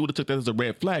 I hope she would have took that as a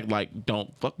red flag. Like,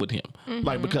 don't fuck with him.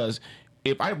 Like, because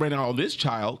if I ran out on this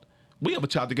child, we have a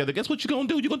child together. Guess what you're gonna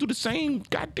do? You're gonna do the same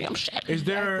goddamn shit. Is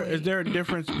there a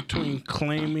difference between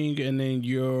claiming and then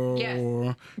your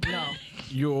Yes. No.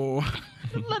 your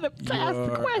Let him ask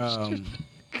the question.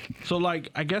 so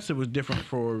like I guess it was different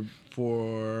for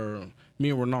me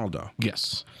and Ronaldo.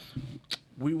 Yes.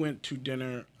 We went to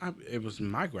dinner. It was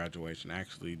my graduation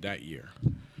actually that year.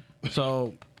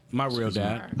 So My real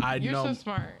dad. Smart. You're so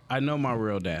smart. I know my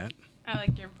real dad. I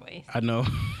like your voice. I know.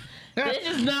 This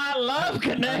is not love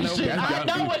connection. I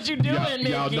know what you're doing,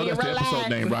 Nikki. Y'all know that's the episode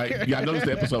name, right? Y'all know that's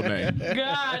the episode name.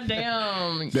 God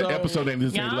damn. The episode name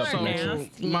is y'all Love are Connection.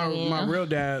 nasty. My real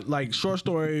dad, like short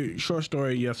story,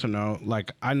 yes or no.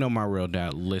 Like I know my real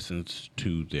dad listens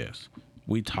to this.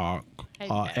 We talk Hey,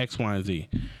 Dad. X, Y, and Z.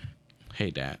 Hey,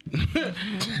 Dad.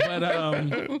 But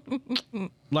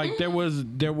like there was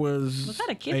Was that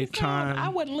a a kissy time. sound? I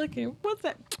wasn't looking. What's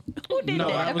that? Who did No,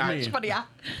 that? that was me. Funny.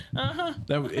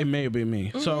 That it may have been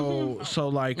me. So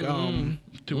like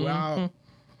throughout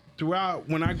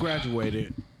when I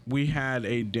graduated, we had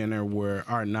a dinner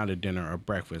a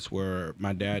breakfast where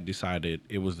my dad decided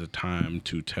it was the time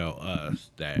to tell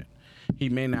us that he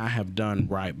may not have done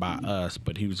right by us,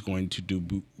 but he was going to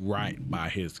do right by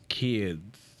his kids,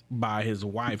 by his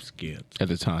wife's kids. At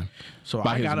the time. So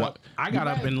By I his got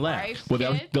wi- up and left. Wife's Well,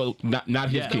 that was kids? not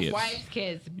his Yes. kids. Wife's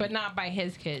kids, but not by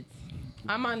his kids.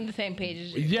 I'm on the same page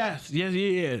as you. Yes.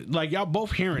 Like y'all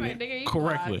both hearing Right, nigga, it you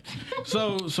correctly.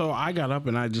 So I got up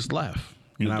and I just left,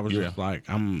 and I was Yeah. just like,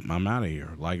 I'm out of here.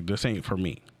 Like this ain't for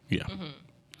me. Yeah.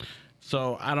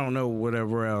 So I don't know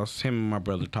whatever else him and my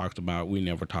brother talked about. We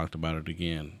never talked about it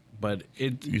again. But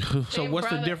it. So Same what's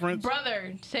the brother- difference?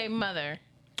 Brother, same mother,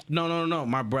 No.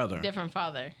 My brother. different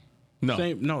father. No.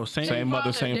 Same mother,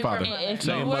 same father. If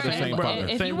Same you mother, were- same if- father.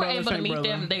 If Same you were brother, able to same meet brother.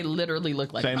 them, they literally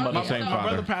look like Same them. mother, Okay, same so- My father.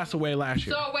 brother passed away last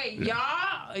year. So wait,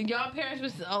 y'all parents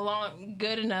was along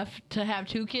good enough to have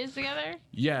 2 kids together?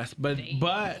 Yes, but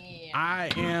I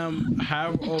am.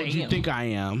 How old do you think I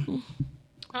am?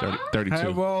 32.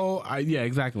 How old? Yeah,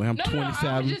 exactly. I'm No, 27,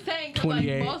 I was just saying, 'cause,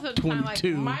 28, like, most of the time,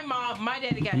 22. like, my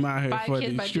daddy got I'm out here 5 for kids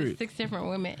these by streets. just 6 different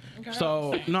women.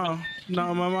 So no,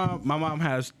 my mom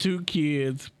has 2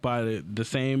 kids by the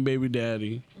same baby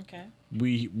daddy. Okay.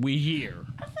 We here.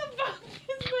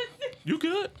 You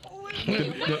good?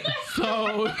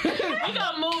 So You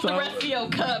gonna move the rest of your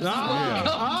cups. let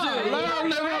her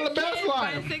live the best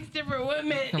By life. 6 different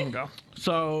women.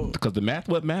 So Because the math,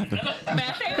 what math?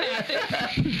 Math ain't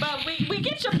math. But we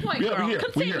get your point, Yeah, girl. we here.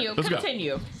 Continue. Let's go.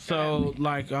 Continue. so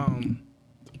like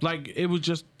it was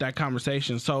just that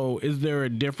conversation. So is there a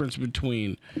difference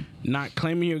between not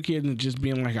claiming your kids and just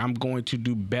being like, I'm going to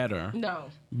do better No.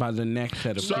 by the next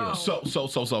set of So. kids?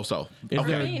 Is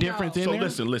there me, a difference no. in So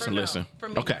there? listen. For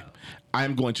me, Okay. no. I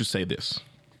am going to say this.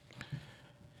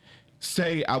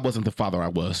 Say I wasn't the father I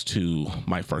was to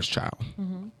my first child.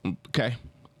 Okay.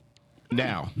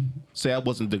 Now, say I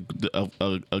wasn't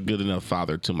a good enough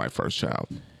father to my first child.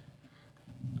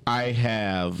 I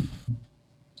have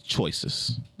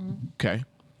choices. Okay.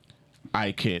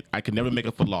 I can never make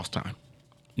up for lost time.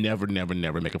 Never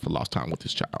make up for lost time with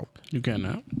this child. You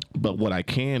cannot. But what I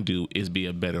can do is be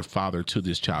a better father to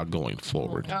this child going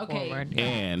forward. Okay. Forward.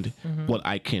 And what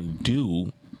I can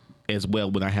do as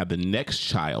well when I have the next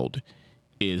child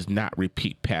is not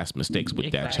repeat past mistakes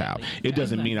with that child. It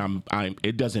doesn't mean I'm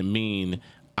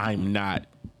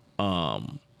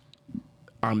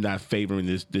not favoring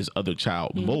this other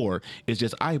child more. It's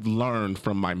just I've learned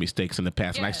from my mistakes in the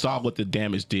past, and I saw what the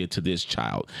damage did to this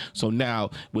child. So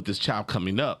now with this child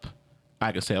coming up,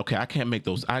 I can say, okay, I can't make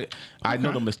those. I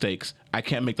know the mistakes. I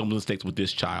can't make those mistakes with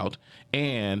this child,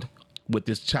 and with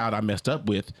this child I messed up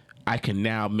with, I can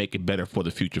now make it better for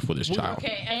the future for this child.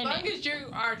 Okay, as long as you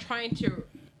are trying to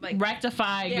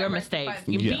Rectify your mistakes.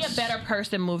 You be Yes. a better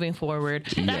person moving forward.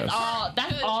 That's Yes. all.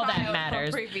 That's all that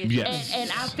matters. Yes.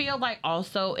 And I feel like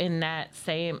also in that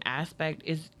same aspect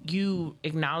is you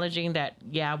acknowledging that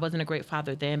I wasn't a great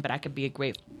father then, but I could be a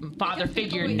great father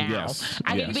figure now. Yes.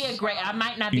 I can be a great. I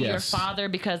might not be your Yes. father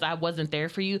because I wasn't there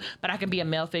for you, but I can be a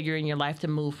male figure in your life to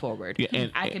move forward. Yeah,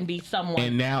 and- I can be someone.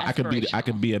 And now I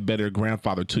can be a better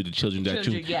grandfather to the children that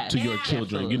Children, yes. to your Yeah.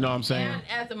 children. You know what I'm saying? And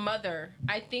as a mother,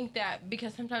 I think that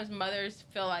because sometimes mothers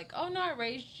feel like, oh no, I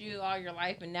raised you all your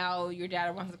life and now your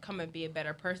dad wants to come and be a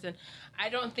better person. I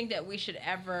don't think that we should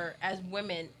ever, as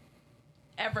women,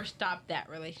 ever stop that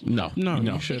relationship. No.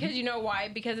 You should. Because you know why?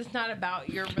 Because it's not about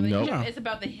your relationship. Nope. It's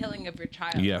about the healing of your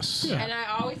child. Yes. Yeah. And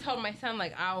I always told my son,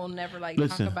 like, I will never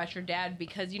Listen. talk about your dad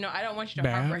because I don't want you to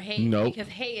Bad. harbor hate. Nope. Because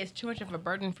hate is too much of a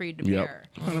burden for you to Yep. bear.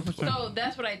 100%. So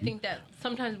that's what I think that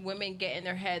sometimes women get in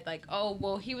their head, like, oh,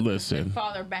 well, he was a Listen. good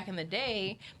father back in the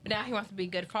day, but now he wants to be a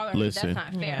good father. Listen.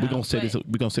 That's not fair. We're gonna say this. But-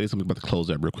 We're gonna say something about to close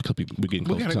that real quick because we're getting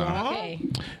close to gotta go time. on. Okay.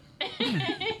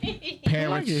 Parents, I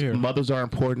like it here. mothers are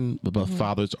important, but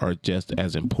fathers are just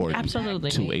as important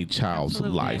Absolutely. to a child's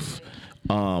Absolutely. life.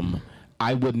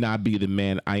 I would not be the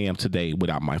man I am today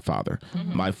without my father.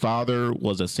 My father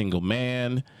was a single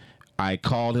man. I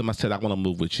called him. I said, I want to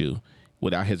move with you.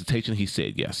 without hesitation, he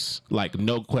said yes. Like,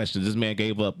 no questions. This man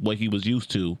gave up what he was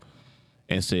used to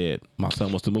and said, "My son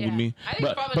wants to move with me." I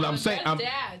think But I'm saying, I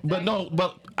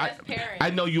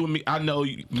know you and me. I know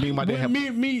me and my dad have.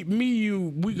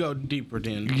 You, we go deeper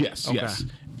than. Yes, okay. yes.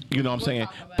 You know what I'm saying?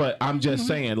 But I'm just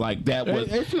saying, like, that was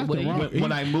It's nothing wrong.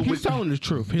 when I moved. He's telling the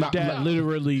truth. His dad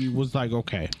literally was like,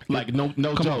 "Okay, like, no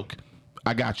joke.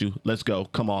 I got you. Let's go.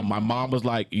 Come on." My mom was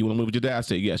like, "You want to move with your dad?" I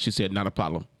said, "Yes." She said, "Not a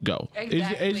problem. Go."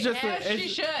 Exactly. It's just as she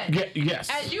should. Yes.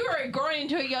 As you are growing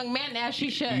into a young man, as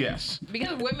she should. Yes.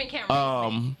 Because women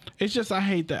can't. it's just I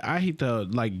hate that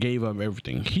like gave up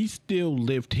everything. He still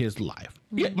lived his life.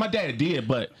 Yeah, my dad did,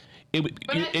 but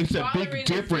it's a big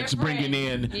difference bringing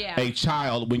in a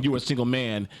child when you're a single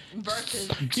man Versus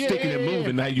sticking and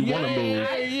moving how you want to move.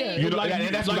 Yeah. You know, like,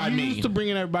 and that's like what I you mean. used to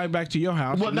bringing everybody back to your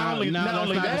house. Well, not only that's not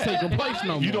that, the sacred place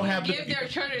no more. you don't have give to their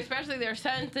children, especially their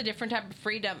sons, a different type of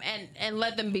freedom and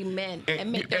let them be men and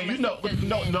make their and you know, mistakes as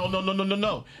men.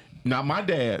 no. Now my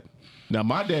dad,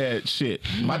 shit.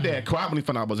 My dad cried when he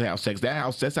found out I was having sex.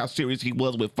 That's how serious he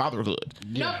was with fatherhood.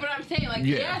 No, but I'm saying, like,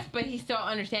 yes, but he's still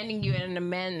understanding you in a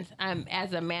man's,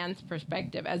 as a man's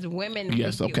perspective. As women,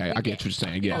 Yes, okay, I get what you're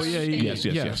saying. Yes,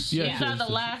 yes. These are the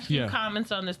last few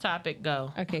comments on this topic.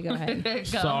 Go. Okay, go ahead. Go.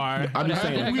 Sorry, I'm just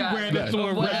saying. we ran up to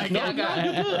a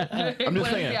I'm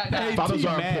just saying. Fathers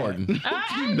are important.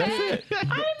 That's it.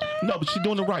 No, but she's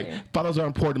doing it right. Fathers are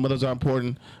important. Mothers are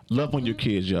important. Love on your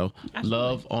kids, yo.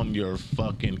 Love on your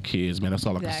fucking kids, man. That's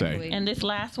all I can say. And this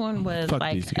last one was Fuck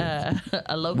like these kids.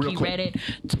 a low-key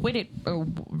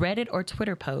Reddit or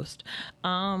Twitter post.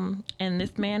 And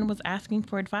this man was asking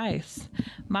for advice.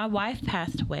 My wife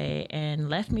passed away and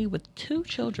left me with 2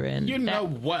 children. You know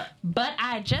what? But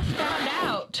I just found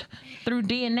out through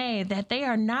DNA that they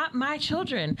are not my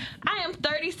children. I am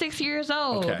 36 years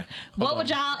old. Okay. What would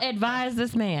y'all advise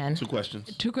this man? 2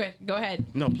 questions. 2 quick. Go ahead.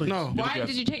 No, please. No. Why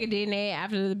did you take a DNA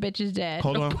after the bitch is dead?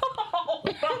 Hold on.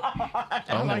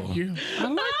 I like you. I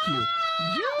like you.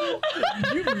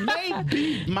 You may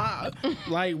be my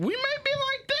like we may be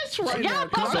like this right now.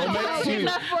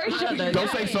 Enough for each other. Don't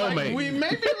say soulmate. We may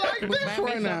be like this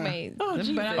right now. Are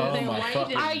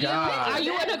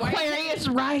you an Aquarius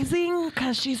rising?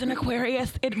 Because she's an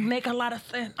Aquarius. It make a lot of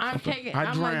sense. I'm taking.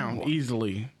 I drown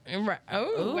easily. Right.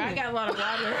 Oh, I got a lot of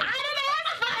water.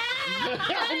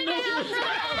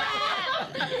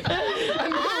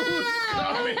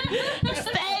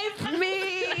 Save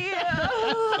me.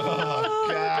 Oh,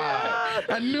 God.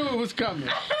 I knew it was coming.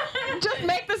 Just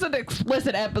make this an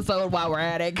explicit episode while we're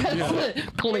at it. Cause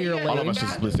clearly. All of us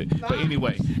explicit. But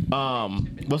anyway,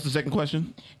 what's the second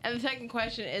question? And the second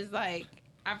question is like,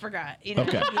 I forgot. You know?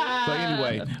 Okay. So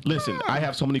anyway, listen, I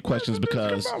have so many questions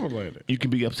because you can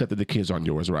be upset that the kids aren't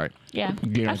yours, right? Yeah.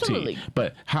 Guaranteed. Absolutely.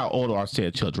 But how old are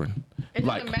said children? It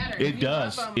doesn't matter. It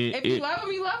does. If you love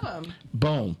them, you love them.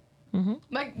 Boom.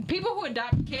 Like people who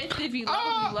adopt kids, if you love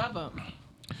them, you love them.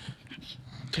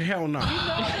 Hell no. You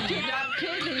know, if you adopt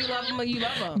kids and you love them, you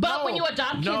love them. But when you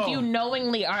adopt kids, you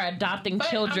knowingly are adopting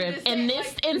children. In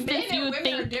this instance, you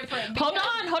think. Hold on.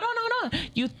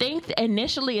 You think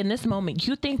initially in this moment,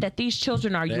 you think that these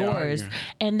children are yours,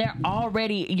 and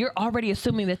you're already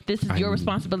assuming that this is your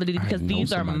responsibility because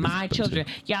these are my children.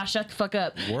 Y'all shut the fuck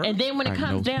up. And then when it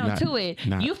comes down to it,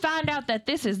 you find out that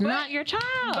this is not your child.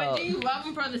 But do you love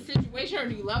them for the situation, or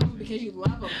do you love them because you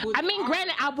love them? I mean,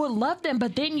 granted, I would love them,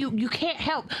 but then you can't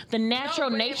help the natural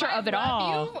nature of it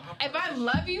all. If I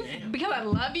love you because I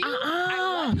love you,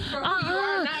 I love you for who you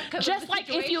are, not just like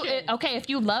if you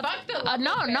love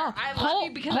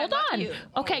hold on.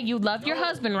 Okay, you love your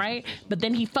husband, right? But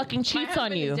then he fucking cheats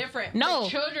on you. No,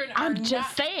 I'm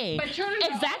just saying. But children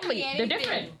exactly, they're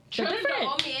different. Children don't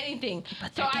owe me anything.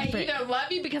 So I either love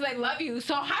you because I love you.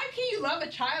 So how can you love a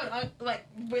child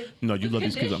with No, you love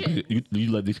these kids.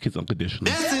 You love these kids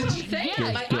unconditionally. That's what I'm saying.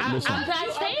 I'm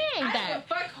not saying that.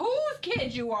 Fuck whose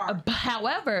kids you are.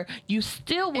 However, you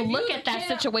still will look at that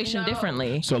situation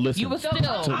differently. So listen. You will still.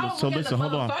 So listen.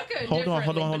 Hold on.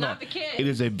 It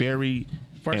is a very.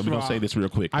 First and we're going to say this real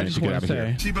quick. I just want to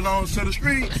say. She belongs to the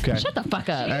streets. Okay. Shut the fuck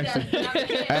up.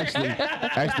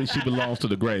 Actually, she belongs to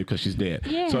the grave because she's dead.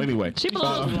 Yeah. So anyway. She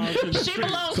belongs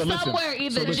somewhere,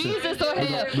 either Jesus or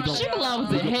hell. She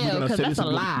belongs in hell because that's a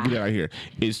lie. Get out of here.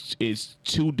 It's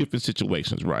 2 different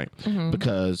situations, right?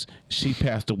 Because she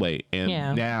passed away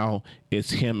and now it's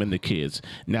him and the kids.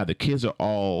 Now the kids are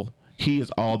all... He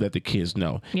is all that the kids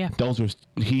know. Yeah.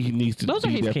 He needs to Those are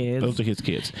his kids. Those are his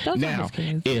kids. Those are his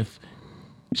kids.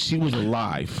 she was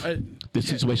alive, the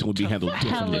situation would be handled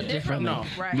differently. differently. No.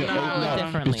 Right. No,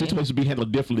 differently. the situation would be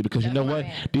handled differently because you know That's what? my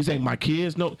man. These ain't my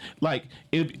kids. No, like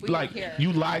We like hear.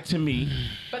 you lied to me.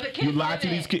 But the kids You lied to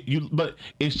these kids. But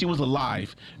if she was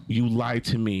alive, you lied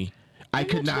to me. I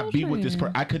could not be with this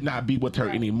person. I could not be with her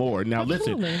anymore. Now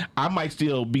Absolutely. listen, I might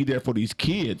still be there for these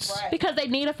kids, Right. Because they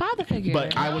need a father figure.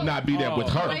 but I would not be there with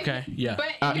her. Okay. Yeah.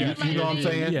 But you here's my know what I'm thing.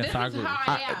 saying? Yes, This I is agree.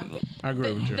 how I am. I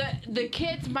agree with you. The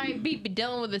kids might be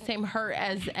dealing with the same hurt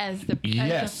as the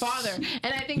Yes. father,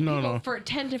 and I think No, people no.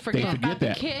 tend to forget forget about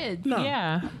that. the kids. No.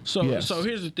 Yeah. So Yes. so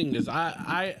here's the thing: is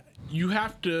you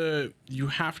have to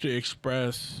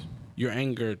express your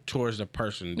anger towards the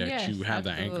person that Yes, you have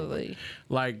the anger with. absolutely.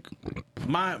 Like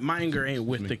my anger ain't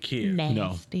with the kid.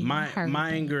 Nasty. My hurt.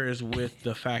 anger is with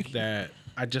the fact that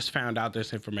I just found out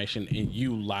this information and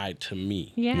you lied to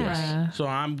me. Yeah. So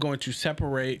I'm going to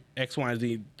separate X, Y, and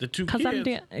Z. The two Because kids.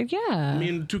 yeah. Me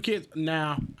and the 2 kids.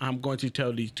 Now I'm going to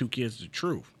tell these 2 kids the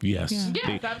truth. Yes, Yes,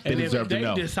 they absolutely. And if deserve to they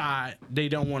know. decide they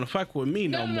don't want to fuck with me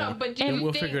no more, But do then you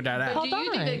we'll think, figure that but out. do you Hold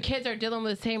think on. the kids are dealing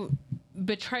with the same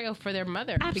betrayal for their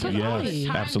mother? Absolutely. Because all the Yes,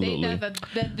 time absolutely.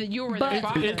 that you were But- their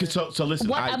father. So listen.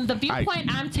 What the viewpoint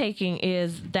I'm taking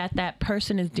is that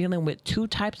person is dealing with 2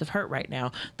 types of hurt right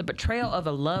now: the betrayal of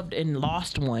a loved and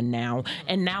lost one now,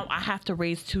 and now I have to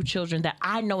raise 2 children that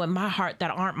I know in my heart that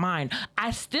aren't mine.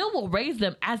 I still will raise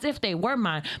them as if they were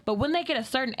mine, but when they get a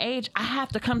certain age, I have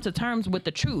to come to terms with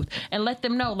the truth and let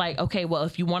them know, like, okay, well,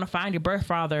 if you want to find your birth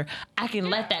father, I can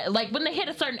let that. Like, when they hit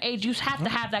a certain age, you have to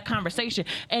have that conversation.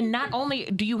 And not only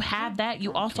do you have that,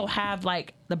 you also have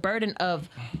like the burden of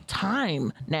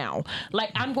time now.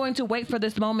 Like, I'm going to wait for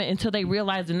this moment until they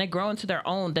realize and they grow into their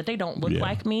own that they don't look Yeah.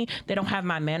 like me, they don't have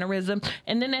my mannerism,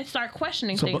 and then they start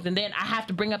questioning So, things, but- and then I have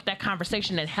to bring up that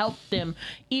conversation and help them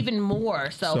even more.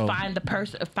 So,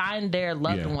 find their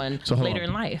loved Yeah. one So, hold later on.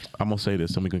 in life. I'm gonna say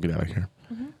this, and we're gonna get out of here.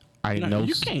 I No, know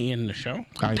you can't end the show.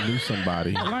 I knew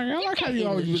somebody. I like how you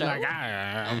always be show. like,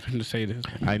 I'm finna say this.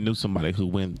 I knew somebody who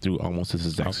went through almost this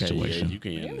exact situation. Yeah, you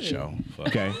can end the show. Fuck.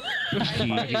 Okay.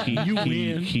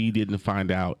 He didn't find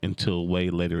out until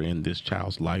way later in this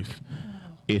child's life.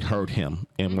 It hurt him,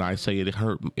 and when I say it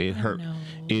hurt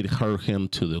him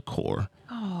to the core.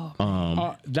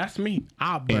 That's me.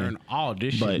 I'll burn all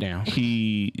this shit But down.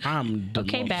 I'm the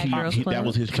Okay, most- bad girls That club.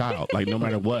 was his child. Like, no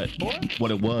matter what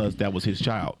it was, that was his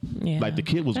child. Yeah. Like, the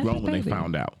kid was That's grown his when they baby.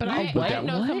 found out. But I that-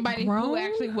 know What? somebody Grown? who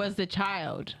actually was the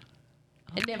child.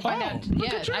 And then find out. look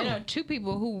Yes, at I you. know 2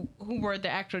 people who were the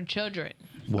actual children.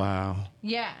 Wow.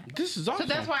 Yeah. This is So awesome.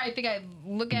 that's why I think I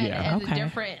look at Yeah. it as Okay. a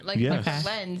different, like, Yes. different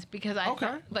lens, because I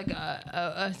Okay. like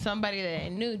somebody that I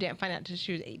knew didn't find out until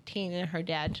she was 18, and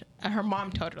her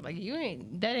mom told her, like,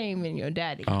 that ain't even your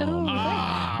daddy. Oh,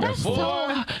 That is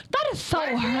so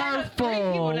hurtful.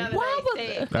 Why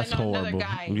would that's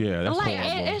horrible. Yeah, that's like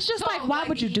horrible. it's just So, like, why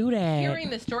would you do that? Hearing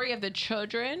the story of the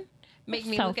children make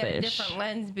me look at a Selfish. different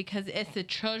lens, because it's the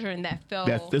children that feel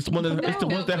It's the ones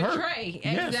that hurt. betrayed.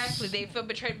 Yes. Exactly. They feel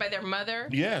betrayed by their mother.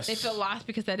 Yes. They feel lost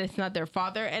because that it's not their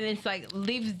father, and it's like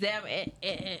leaves them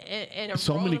in a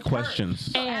So role many of hurt.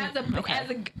 questions. So And-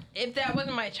 if that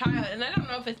wasn't my child, and I don't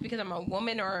know if it's because I'm a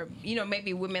woman or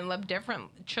maybe women love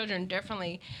children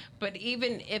differently, but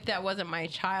even if that wasn't my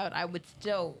child, I would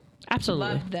still Absolutely.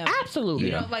 love them. Absolutely.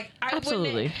 You know, like I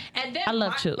Absolutely. wouldn't. And then I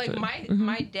love my, children. like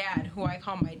my dad, who I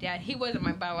call my dad, he wasn't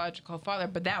my biological father,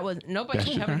 but that was nobody That's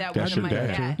can tell me that that's wasn't my your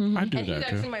dad. dad. I do And he's that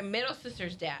actually too. my middle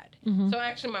sister's dad. So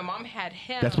actually, my mom had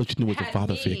him. That's what you knew was a had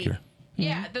father me. figure.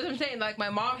 Yeah, that's what I'm saying. Like, my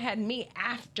mom had me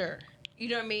after. You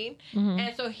know what I mean?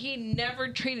 And so he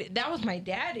never treated. That was my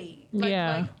daddy. Like,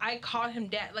 Yeah. Like, I called him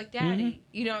dad, like daddy.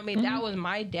 You know what I mean? That was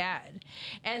my dad.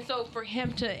 And so for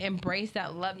him to embrace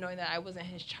that love, knowing that I wasn't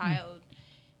his child,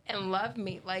 and love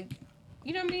me, like,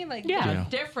 you know what I mean? Like, Yeah. that's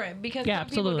different, because Yeah, some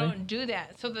people absolutely. don't do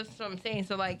that. So that's what I'm saying.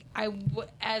 So, like,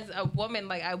 as a woman,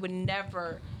 like, I would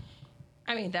never.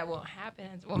 I mean, that won't happen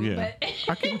as a woman, Yeah. but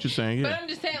I get what you're saying. But Yeah. I'm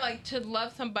just saying, like, to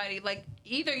love somebody, like,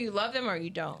 either you love them or you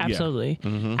don't. Absolutely.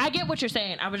 Mm-hmm. I get what you're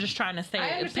saying. I was just trying to say, I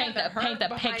understand paint hurt the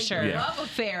behind picture. the Yeah. love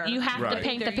affair. You have Right. to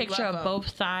paint the Either you picture love of them.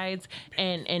 both sides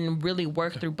and really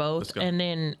work through both. Let's go. And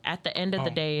then at the end of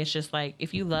the day, it's just like,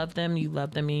 if you love them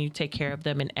and you take care of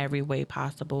them in every way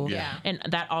possible. Yeah. And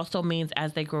that also means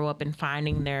as they grow up and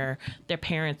finding their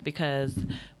parents, because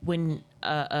when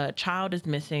a child is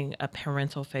missing a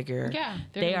parental figure, Yeah,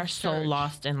 they're they gonna are so search.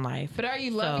 lost in life. But are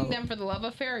you loving them for the love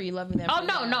affair, or are you loving them? Oh for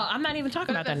no, the, no, I'm not even talking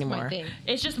But about that that's my anymore. thing.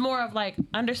 It's just more of like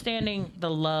understanding the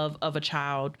love of a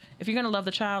child. If you're gonna love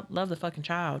the child, love the fucking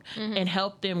child, and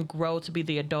help them grow to be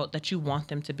the adult that you want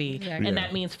them to be. Exactly. And Yeah.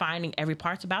 that means finding every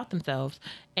parts about themselves.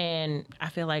 And I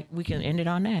feel like we can end it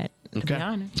on that. To be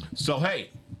honest. So hey,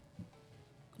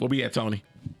 Where we at, Tony?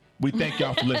 We thank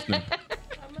y'all for listening.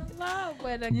 I'm in love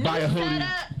with a Buy a hoodie.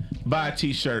 Buy a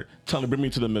t-shirt. Tony, bring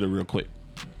me to the middle real quick.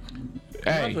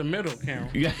 Hey. the middle camera.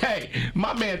 Yeah, hey,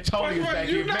 my man Tony is back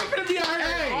here. You're not gonna be out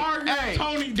here arguing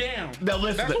Tony down. No,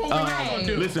 listen. That's what we're not gonna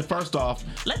do. Listen, first off,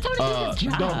 Let Tony do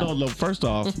his job. no. First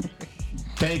off,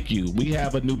 thank you. We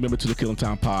have a new member to the Killing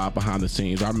Tyme Pod behind the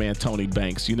scenes. Our man Tony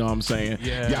Banks. You know what I'm saying?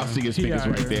 Yeah. Y'all see his He fingers out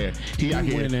right here. there. He out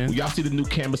here. winning. Y'all see the new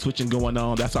camera switching going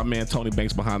on. That's our man Tony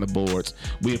Banks behind the boards.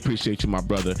 We appreciate you, my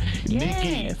brother. Yes.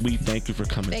 Nikki, we thank you for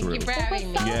coming Thank through. you for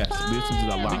having me. Yes, this was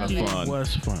a lot of fun. It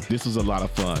was fun. This was a lot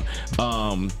of fun.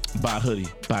 Buy a hoodie,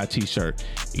 buy a t-shirt.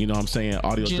 You know what I'm saying?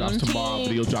 Audio drops tomorrow,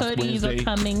 video drops Hoodies Wednesday. are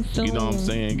coming soon. You know what I'm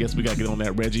saying? Guess we gotta get on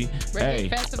that, Reggie. Reggae Hey,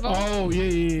 Festival. Oh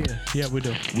yeah, we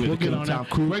do. we're the Killing Tyme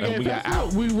Crew, and we got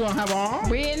out. We will have our own.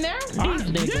 We in there? These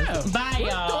niggas. Yeah. Bye,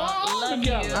 y'all. Love you.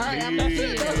 together. All right, I'm That's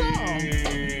it. That's all.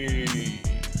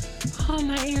 Oh,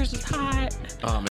 my ears is hot.